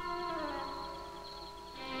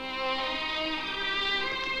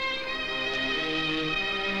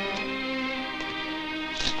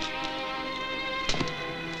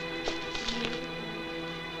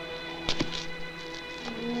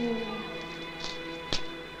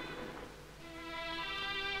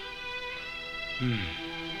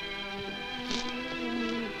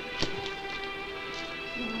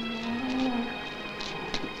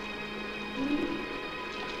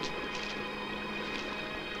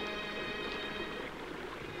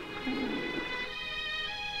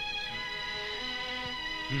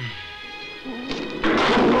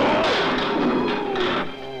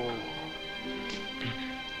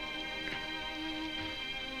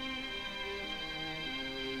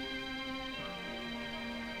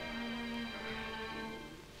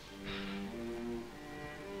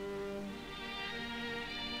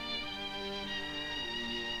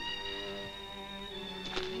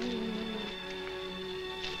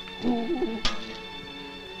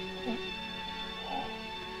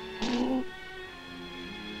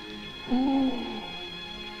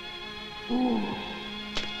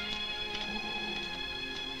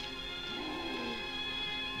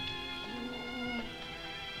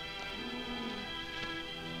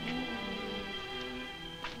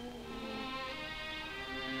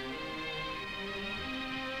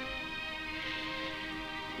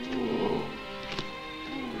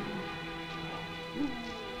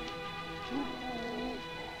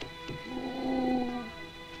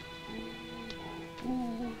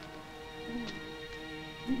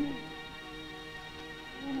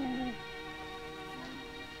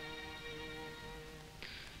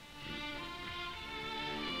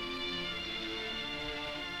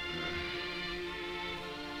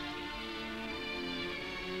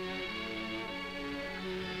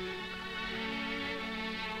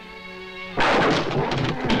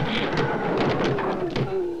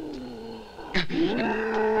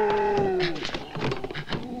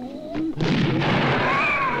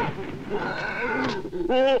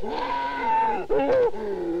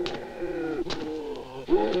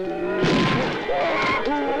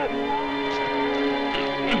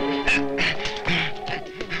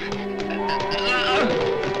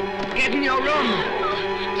 Get in your room!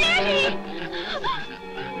 Daddy!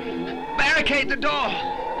 Barricade the door!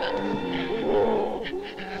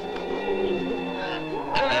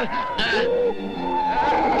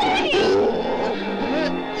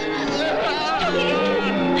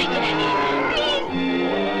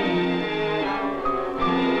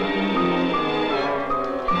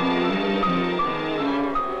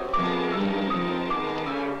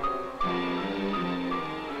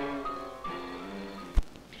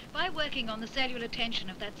 By working on the cellular tension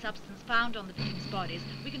of that substance found on the victims' bodies,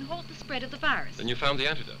 we can halt the spread of the virus. Then you found the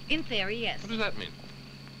antidote? In theory, yes. What does that mean?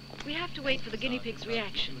 We have to wait for the guinea pig's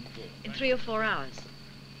reaction in 3 or 4 hours.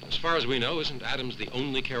 As far as we know, isn't Adams the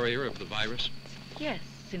only carrier of the virus? Yes,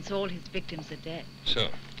 since all his victims are dead. So,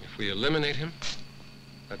 if we eliminate him,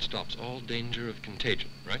 that stops all danger of contagion,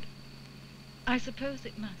 right? I suppose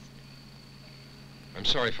it must. I'm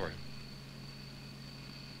sorry for him.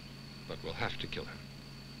 But we'll have to kill him.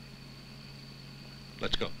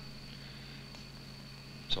 Let's go.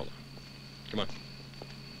 So long. Come on.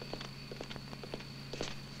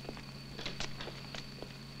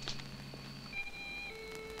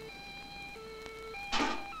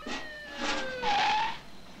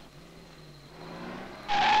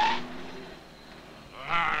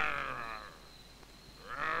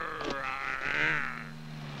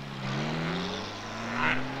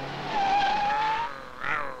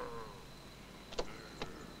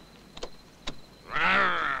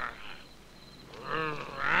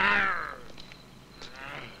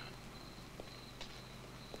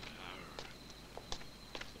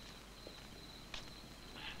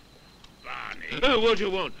 What do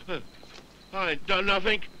you want? I ain't done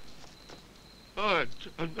nothing. I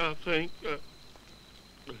ain't done nothing.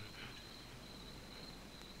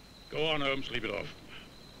 Go on, Holmes, leave it off.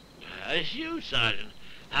 It's you, Sergeant.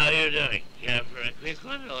 How are you doing? Care for a quick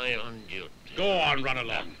one, or are you on duty? Go on, run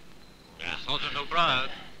along. Sergeant O'Brien.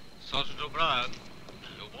 Sergeant O'Brien.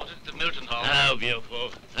 You're wanted at the Milton Hall. How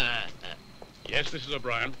beautiful. Yes, this is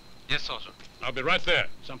O'Brien. Yes, Sergeant. I'll be right there.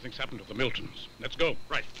 Something's happened to the Miltons. Let's go.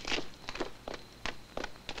 Right.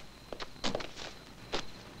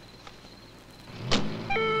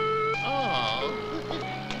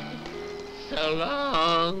 So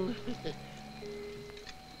long.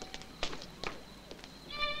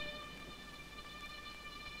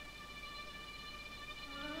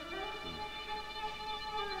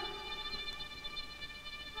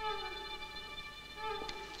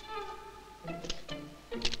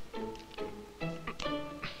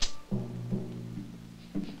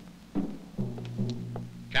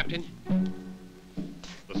 Captain,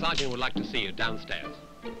 the sergeant would like to see you downstairs.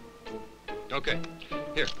 Okay,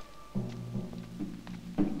 here.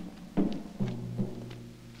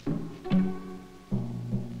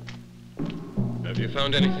 Have you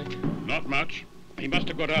found anything? Not much. He must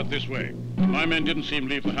have got out this way. My men didn't see him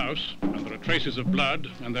leave the house, and there are traces of blood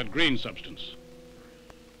and that green substance.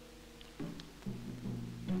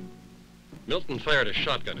 Milton fired a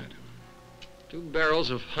shotgun at him. 2 barrels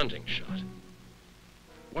of hunting shot.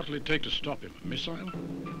 What'll it take to stop him? A missile?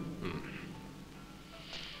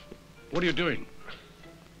 What are you doing?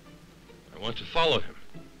 I want to follow him.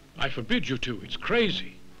 I forbid you to. It's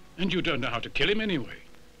crazy. And you don't know how to kill him anyway.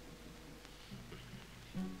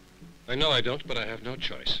 I know I don't, but I have no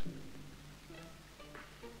choice.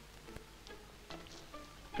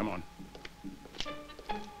 Come on.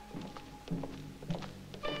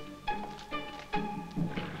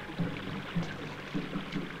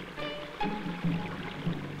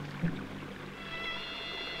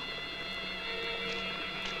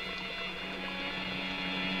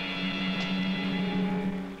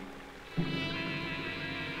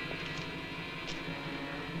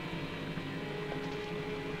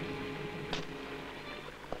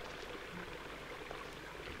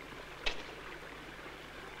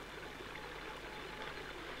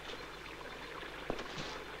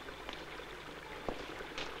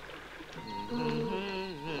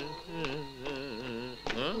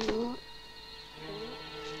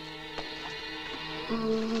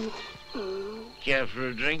 Care for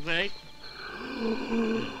a drink, mate?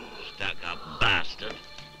 Stuck-up bastard.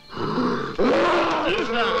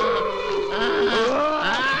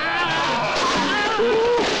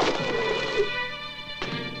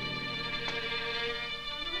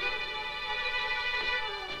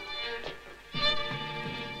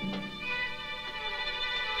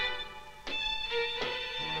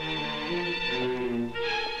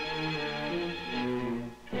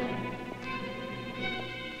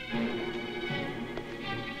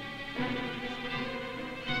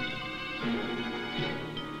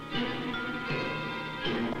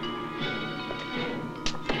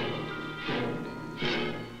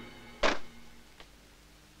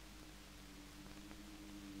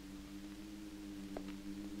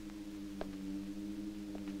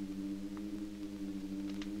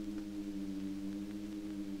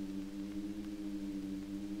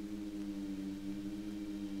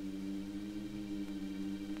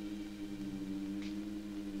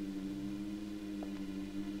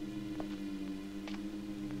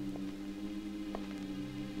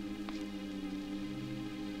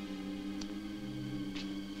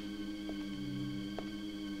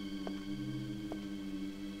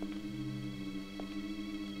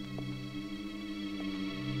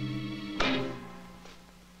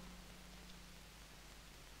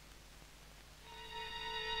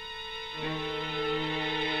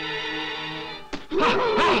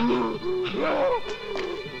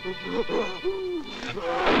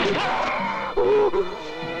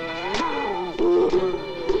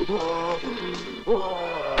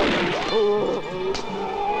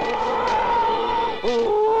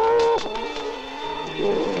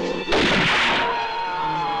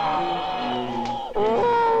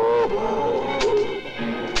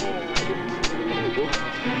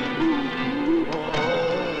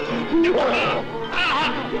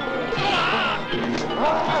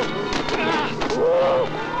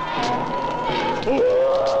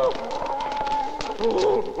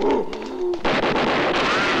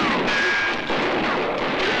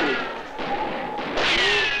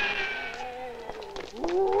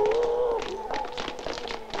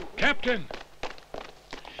 Captain!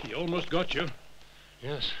 He almost got you.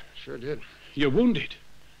 Yes, sure did. You're wounded.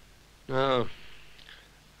 No.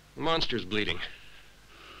 The monster's bleeding.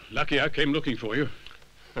 Lucky I came looking for you.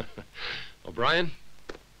 O'Brien,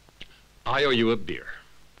 I owe you a beer.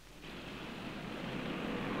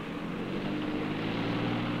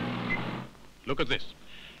 Look at this.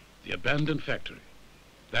 The abandoned factory.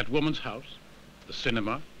 That woman's house, the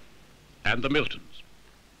cinema, and the Miltons.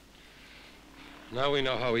 Now we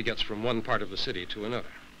know how he gets from one part of the city to another.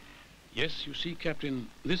 Yes, you see, Captain,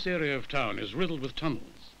 this area of town is riddled with tunnels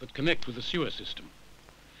that connect with the sewer system.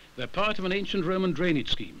 They're part of an ancient Roman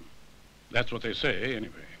drainage scheme. That's what they say,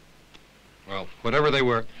 anyway. Well, whatever they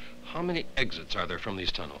were, how many exits are there from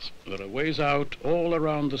these tunnels? There are ways out all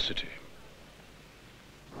around the city.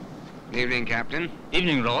 Evening, Captain.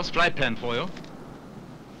 Evening, Ross. Flight plan for you.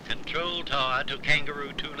 Control tower to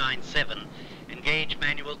Kangaroo 297. Engage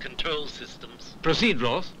manual control systems. Proceed,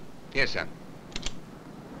 Ross. Yes, sir.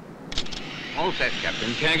 All set,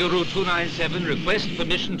 Captain. Kangaroo 297, request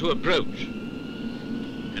permission to approach.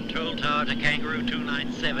 Control tower to Kangaroo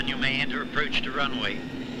 297. You may enter approach to runway.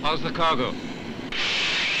 How's the cargo?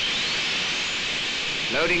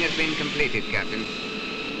 Loading has been completed, Captain.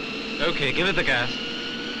 Okay, give it the gas.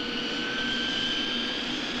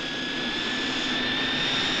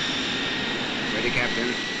 Ready,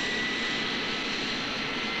 Captain.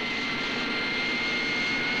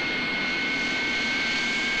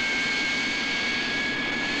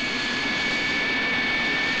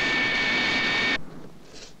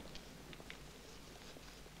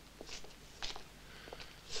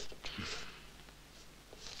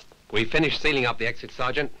 We finished sealing up the exit,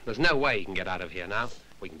 Sergeant. There's no way he can get out of here now.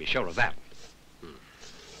 We can be sure of that.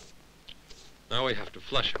 Now we have to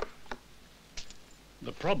flush him.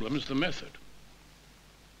 The problem is the method.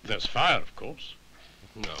 There's fire, of course.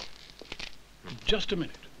 No. Just a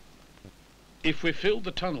minute. If we filled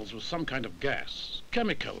the tunnels with some kind of gas,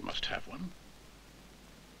 chemical must have one.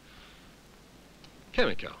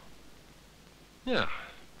 Chemical? Yeah.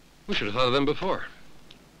 We should have thought of them before.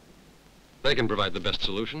 They can provide the best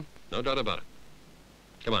solution, no doubt about it.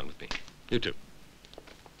 Come on with me. You too.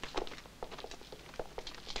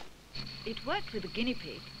 It worked with the guinea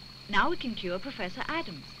pig. Now we can cure Professor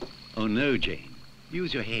Adams. Oh, no, Jane.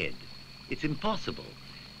 Use your head. It's impossible.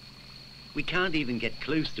 We can't even get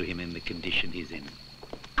close to him in the condition he's in.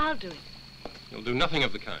 I'll do it. You'll do nothing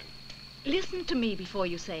of the kind. Listen to me before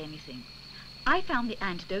you say anything. I found the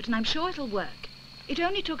antidote and I'm sure it'll work. It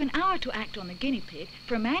only took an hour to act on the guinea pig.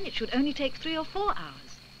 For a man, it should only take 3 or 4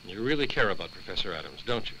 hours. You really care about Professor Adams,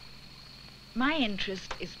 don't you? My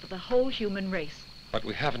interest is for the whole human race. But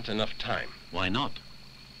we haven't enough time. Why not?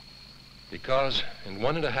 Because in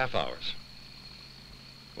 1.5 hours,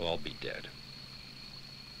 we'll all be dead.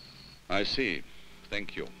 I see.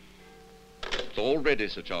 Thank you. It's all ready,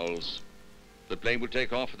 Sir Charles. The plane will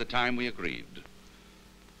take off at the time we agreed.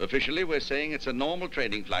 Officially, we're saying it's a normal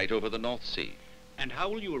training flight over the North Sea. And how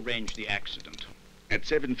will you arrange the accident? At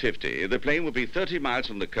 7:50, the plane will be 30 miles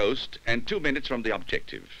from the coast and 2 minutes from the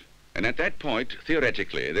objective. And at that point,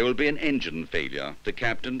 theoretically, there will be an engine failure. The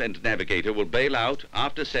captain and navigator will bail out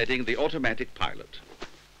after setting the automatic pilot.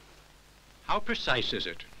 How precise is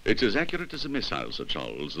it? It's as accurate as a missile, Sir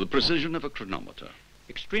Charles. The precision of a chronometer.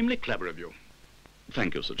 Extremely clever of you.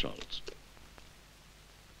 Thank you, Sir Charles.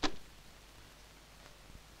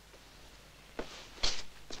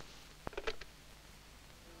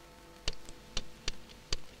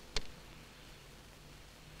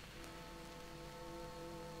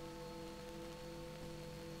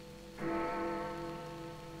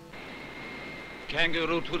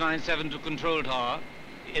 Kangaroo 297 to Control Tower.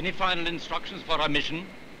 Any final instructions for our mission?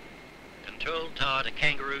 Control Tower to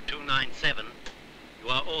Kangaroo 297. You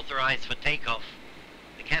are authorized for takeoff.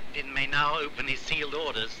 The captain may now open his sealed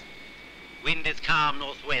orders. Wind is calm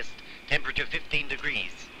northwest, temperature 15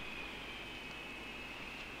 degrees.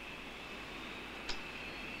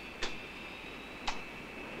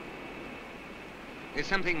 Is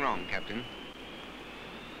something wrong, Captain?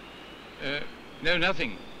 No,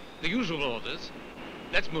 nothing. The usual orders.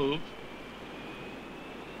 Let's move.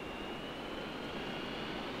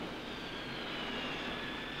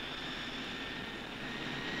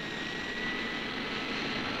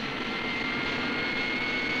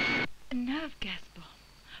 A nerve gas bomb.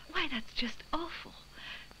 Why, that's just awful.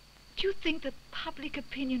 Do you think that public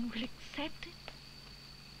opinion will accept it?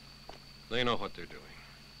 They know what they're doing.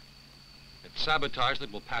 It's sabotage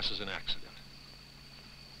that will pass as an accident.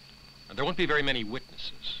 And there won't be very many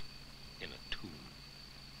witnesses in a tomb.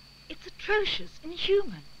 It's atrocious,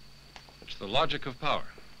 inhuman. It's the logic of power.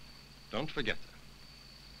 Don't forget that.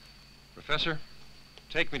 Professor,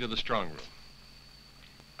 take me to the strong room.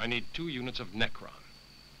 I need 2 units of Necron.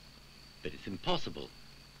 But it's impossible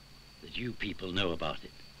that you people know about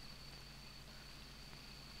it.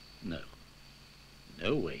 No.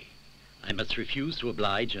 No way. I must refuse to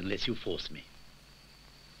oblige unless you force me.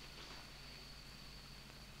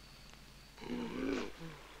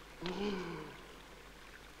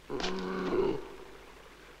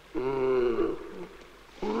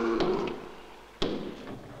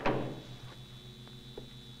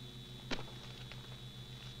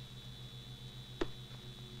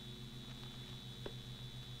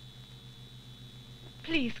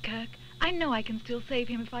 Please, Kirk. I know I can still save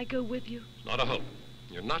him if I go with you. Not a hope.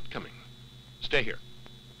 You're not coming. Stay here.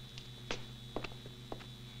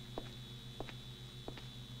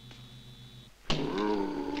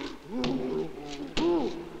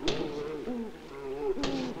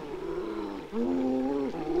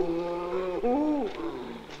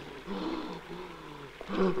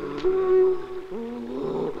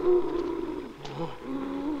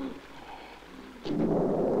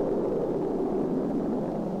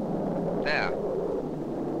 There.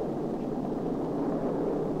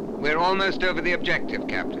 We're almost over the objective,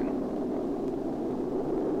 Captain.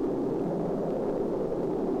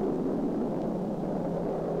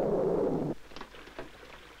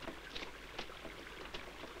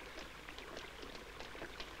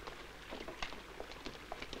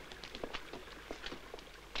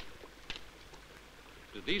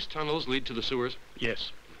 Do these tunnels lead to the sewers?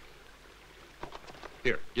 Yes.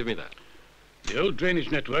 Here, give me that. The old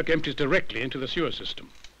drainage network empties directly into the sewer system.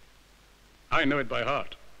 I know it by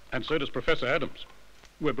heart, and so does Professor Adams.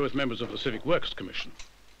 We're both members of the Civic Works Commission.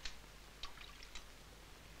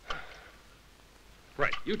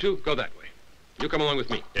 Right, you two, go that way. You come along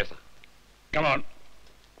with me. Yes, sir. Come on.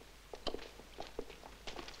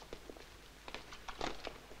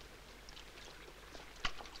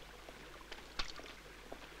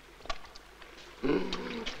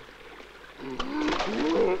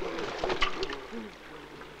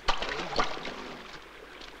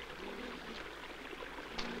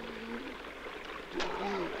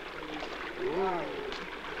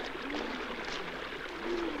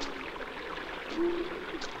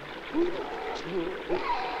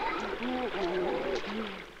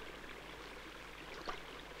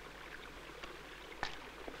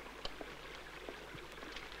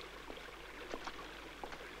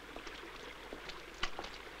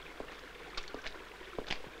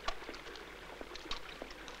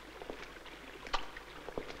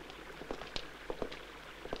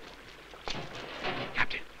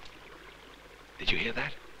 Did you hear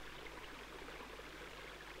that?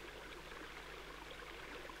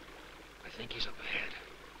 I think he's up ahead.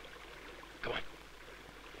 Come on.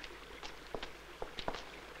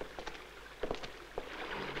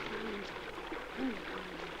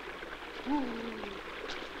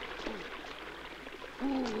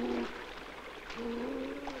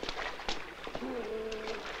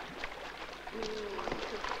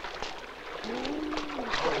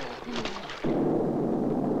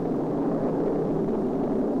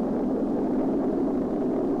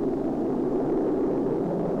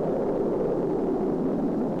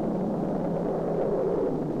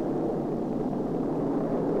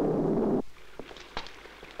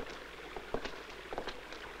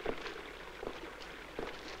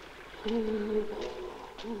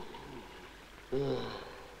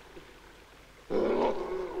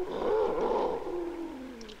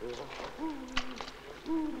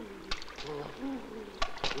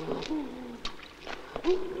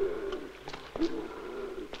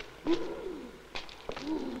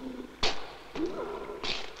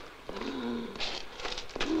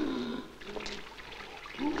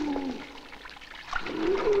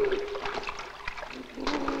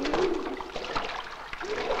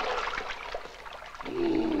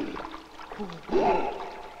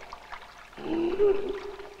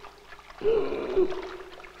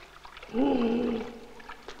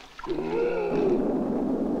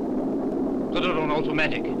 Put it on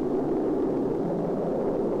automatic.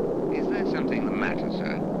 Is there something the matter,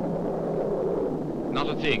 sir? Not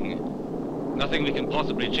a thing. Nothing we can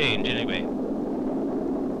possibly change, anyway.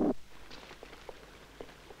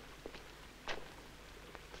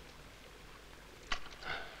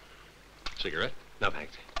 Cigarette? No,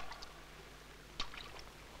 thanks.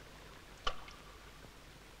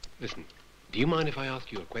 Listen, do you mind if I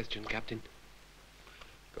ask you a question, Captain?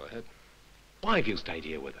 Go ahead. Why have you stayed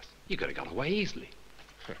here with us? You could have got away easily.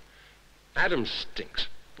 Adams stinks.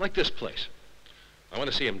 Like this place. I want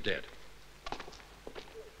to see him dead.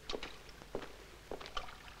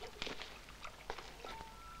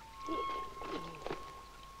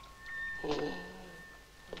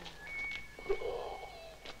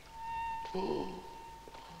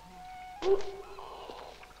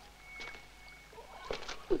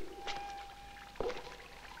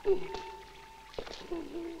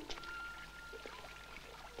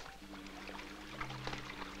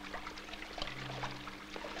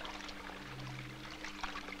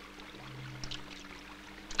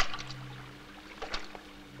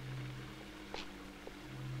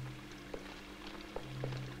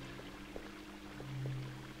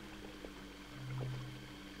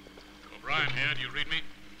 O'Brien here, do you read me?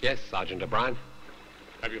 Yes, Sergeant O'Brien.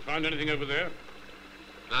 Have you found anything over there?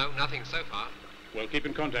 No, nothing so far. Well, keep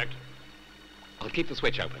in contact. I'll keep the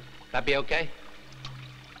switch open. That be okay?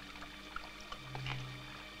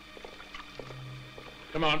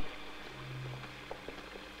 Come on.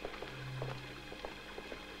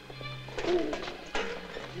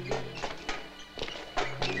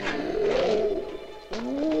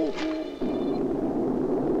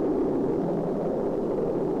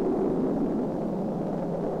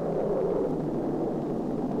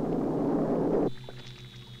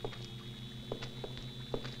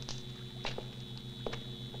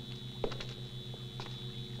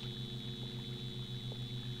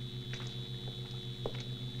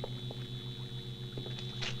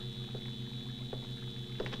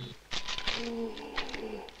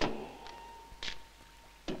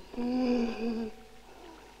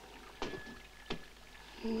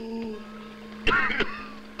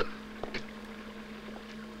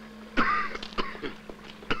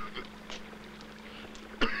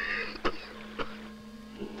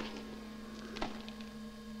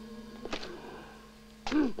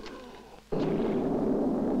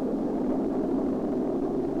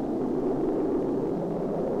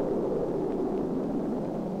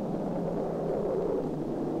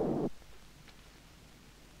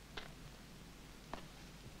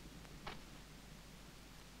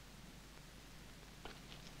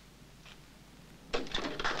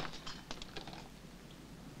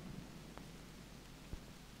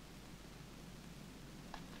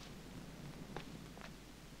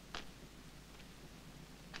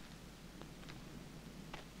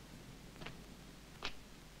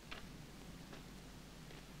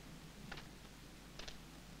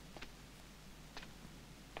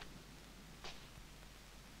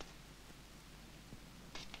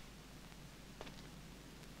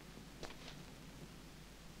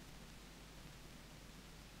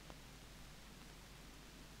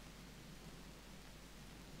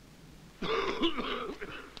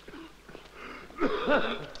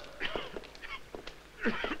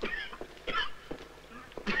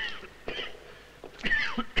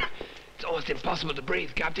 It's almost impossible to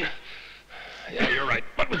breathe, Captain. Yeah, you're right,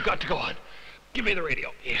 but we've got to go on. Give me the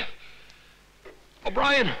radio. Yeah.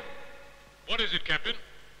 O'Brien! What is it, Captain?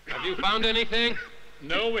 Have you found anything?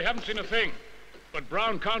 No, we haven't seen a thing. But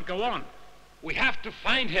Brown can't go on. We have to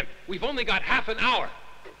find him. We've only got half an hour.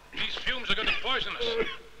 These fumes are going to poison us.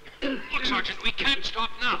 Look, Sergeant, we can't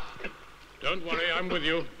stop now. Don't worry, I'm with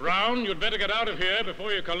you. Brown, you'd better get out of here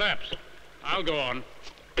before you collapse. I'll go on.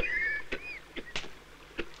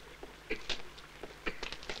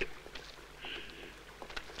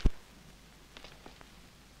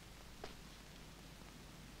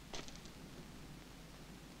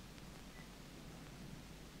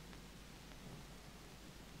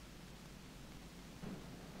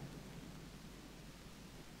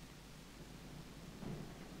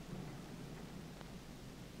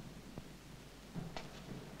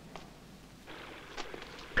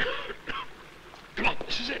 Come on,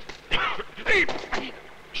 this is it.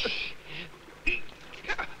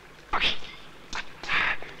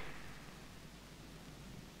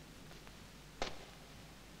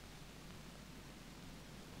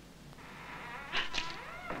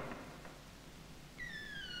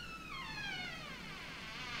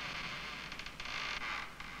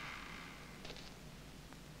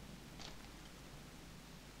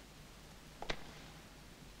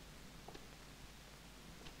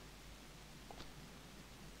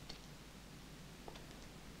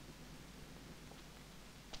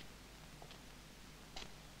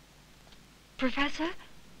 Professor?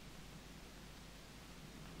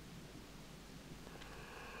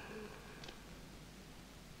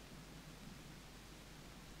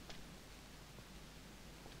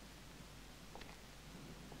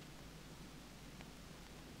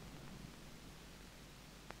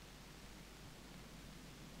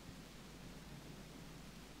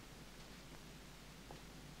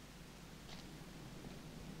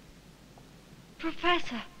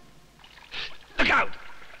 Professor! Look out!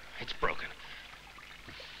 It's broken.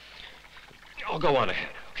 I'll go on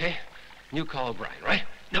ahead, okay? You call O'Brien, right?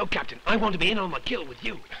 No, Captain. I want to be in on the kill with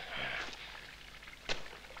you.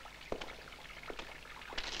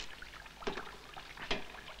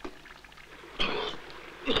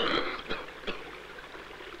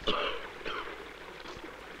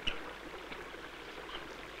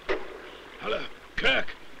 Hello, Kirk.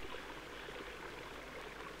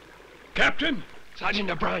 Captain? Sergeant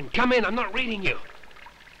O'Brien, come in. I'm not reading you.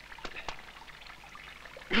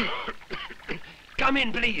 Come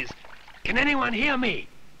in, please. Can anyone hear me?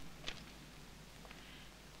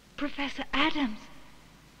 Professor Adams.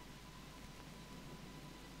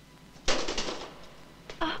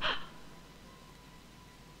 Oh.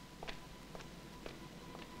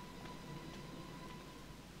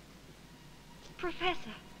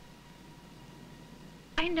 Professor.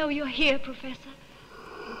 I know you're here, Professor.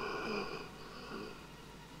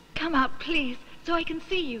 Come out, please, so I can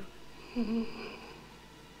see you.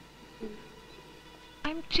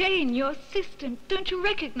 I'm Jane, your assistant. Don't you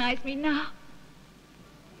recognize me now?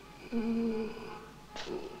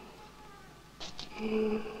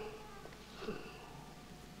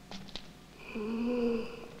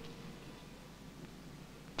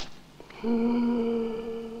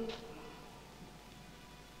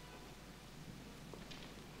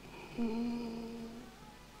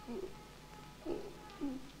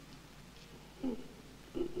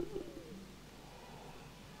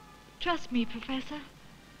 Trust me, Professor.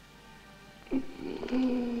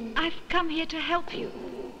 I've come here to help you.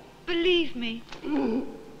 Believe me.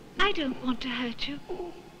 I don't want to hurt you.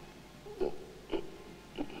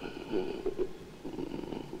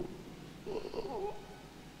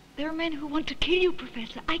 There are men who want to kill you,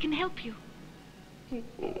 Professor. I can help you. Look.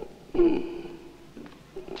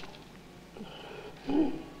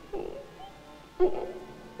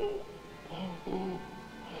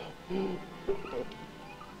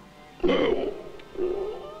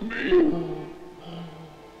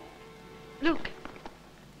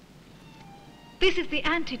 This is the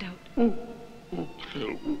antidote. Help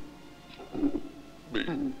me.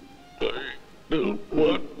 I don't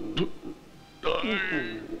want to die.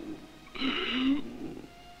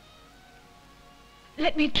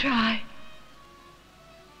 Let me try.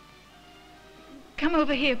 Come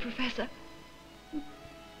over here, Professor.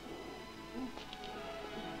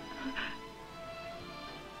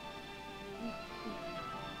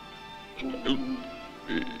 Help me,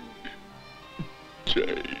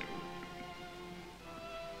 Jane.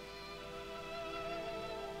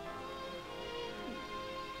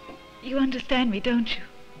 You understand me, don't you?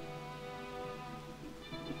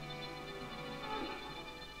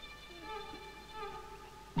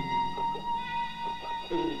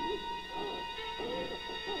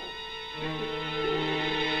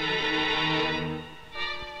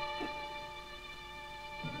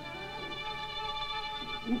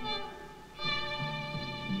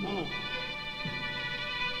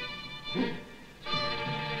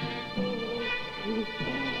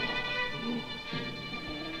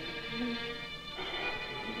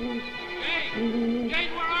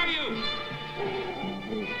 Jane, where are you?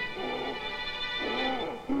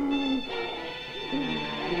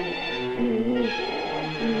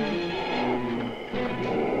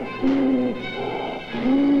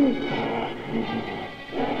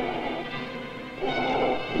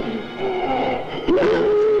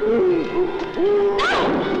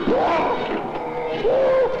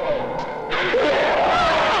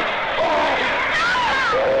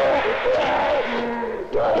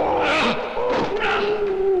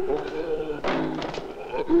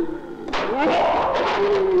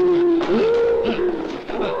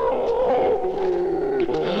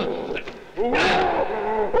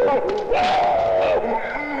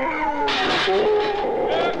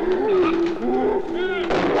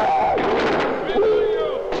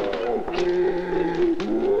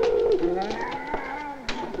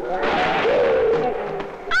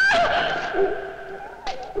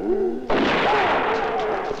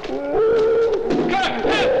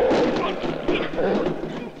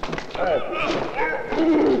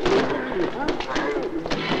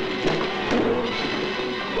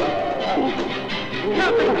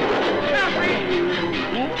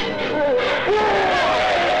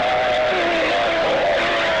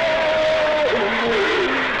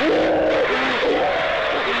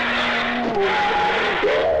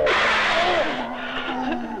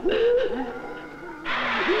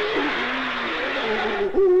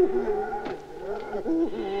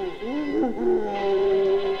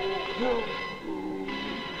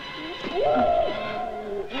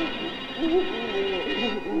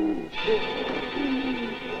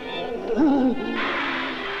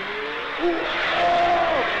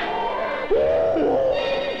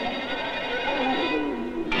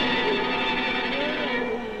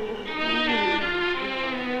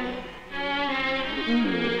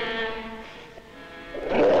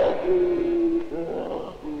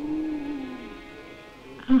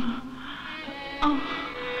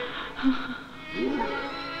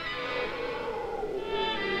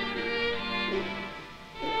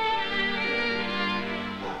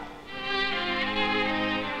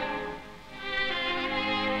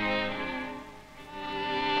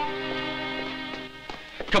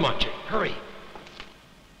 Come on, Jane, hurry.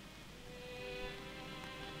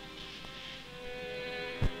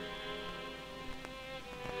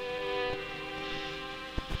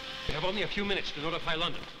 We have only a few minutes to notify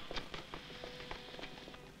London.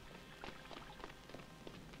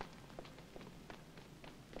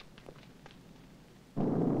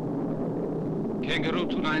 Kangaroo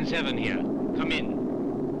 297 here. Come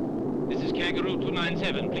in. This is Kangaroo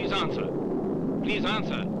 297. Please answer. Please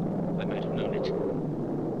answer. I might have known it.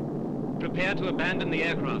 Prepare to abandon the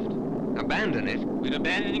aircraft. Abandon it? We're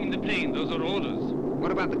abandoning the plane. Those are orders.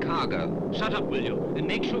 What about the cargo? Shut up, will you? And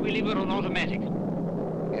make sure we leave it on automatic.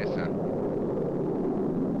 Yes, sir.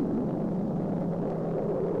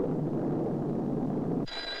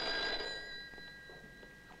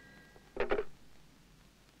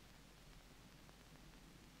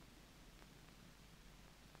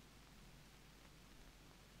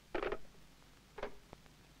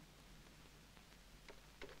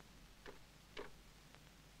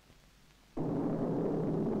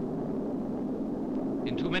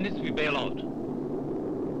 In 2 minutes, we bail out.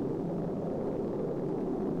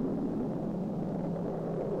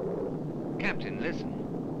 Captain, listen.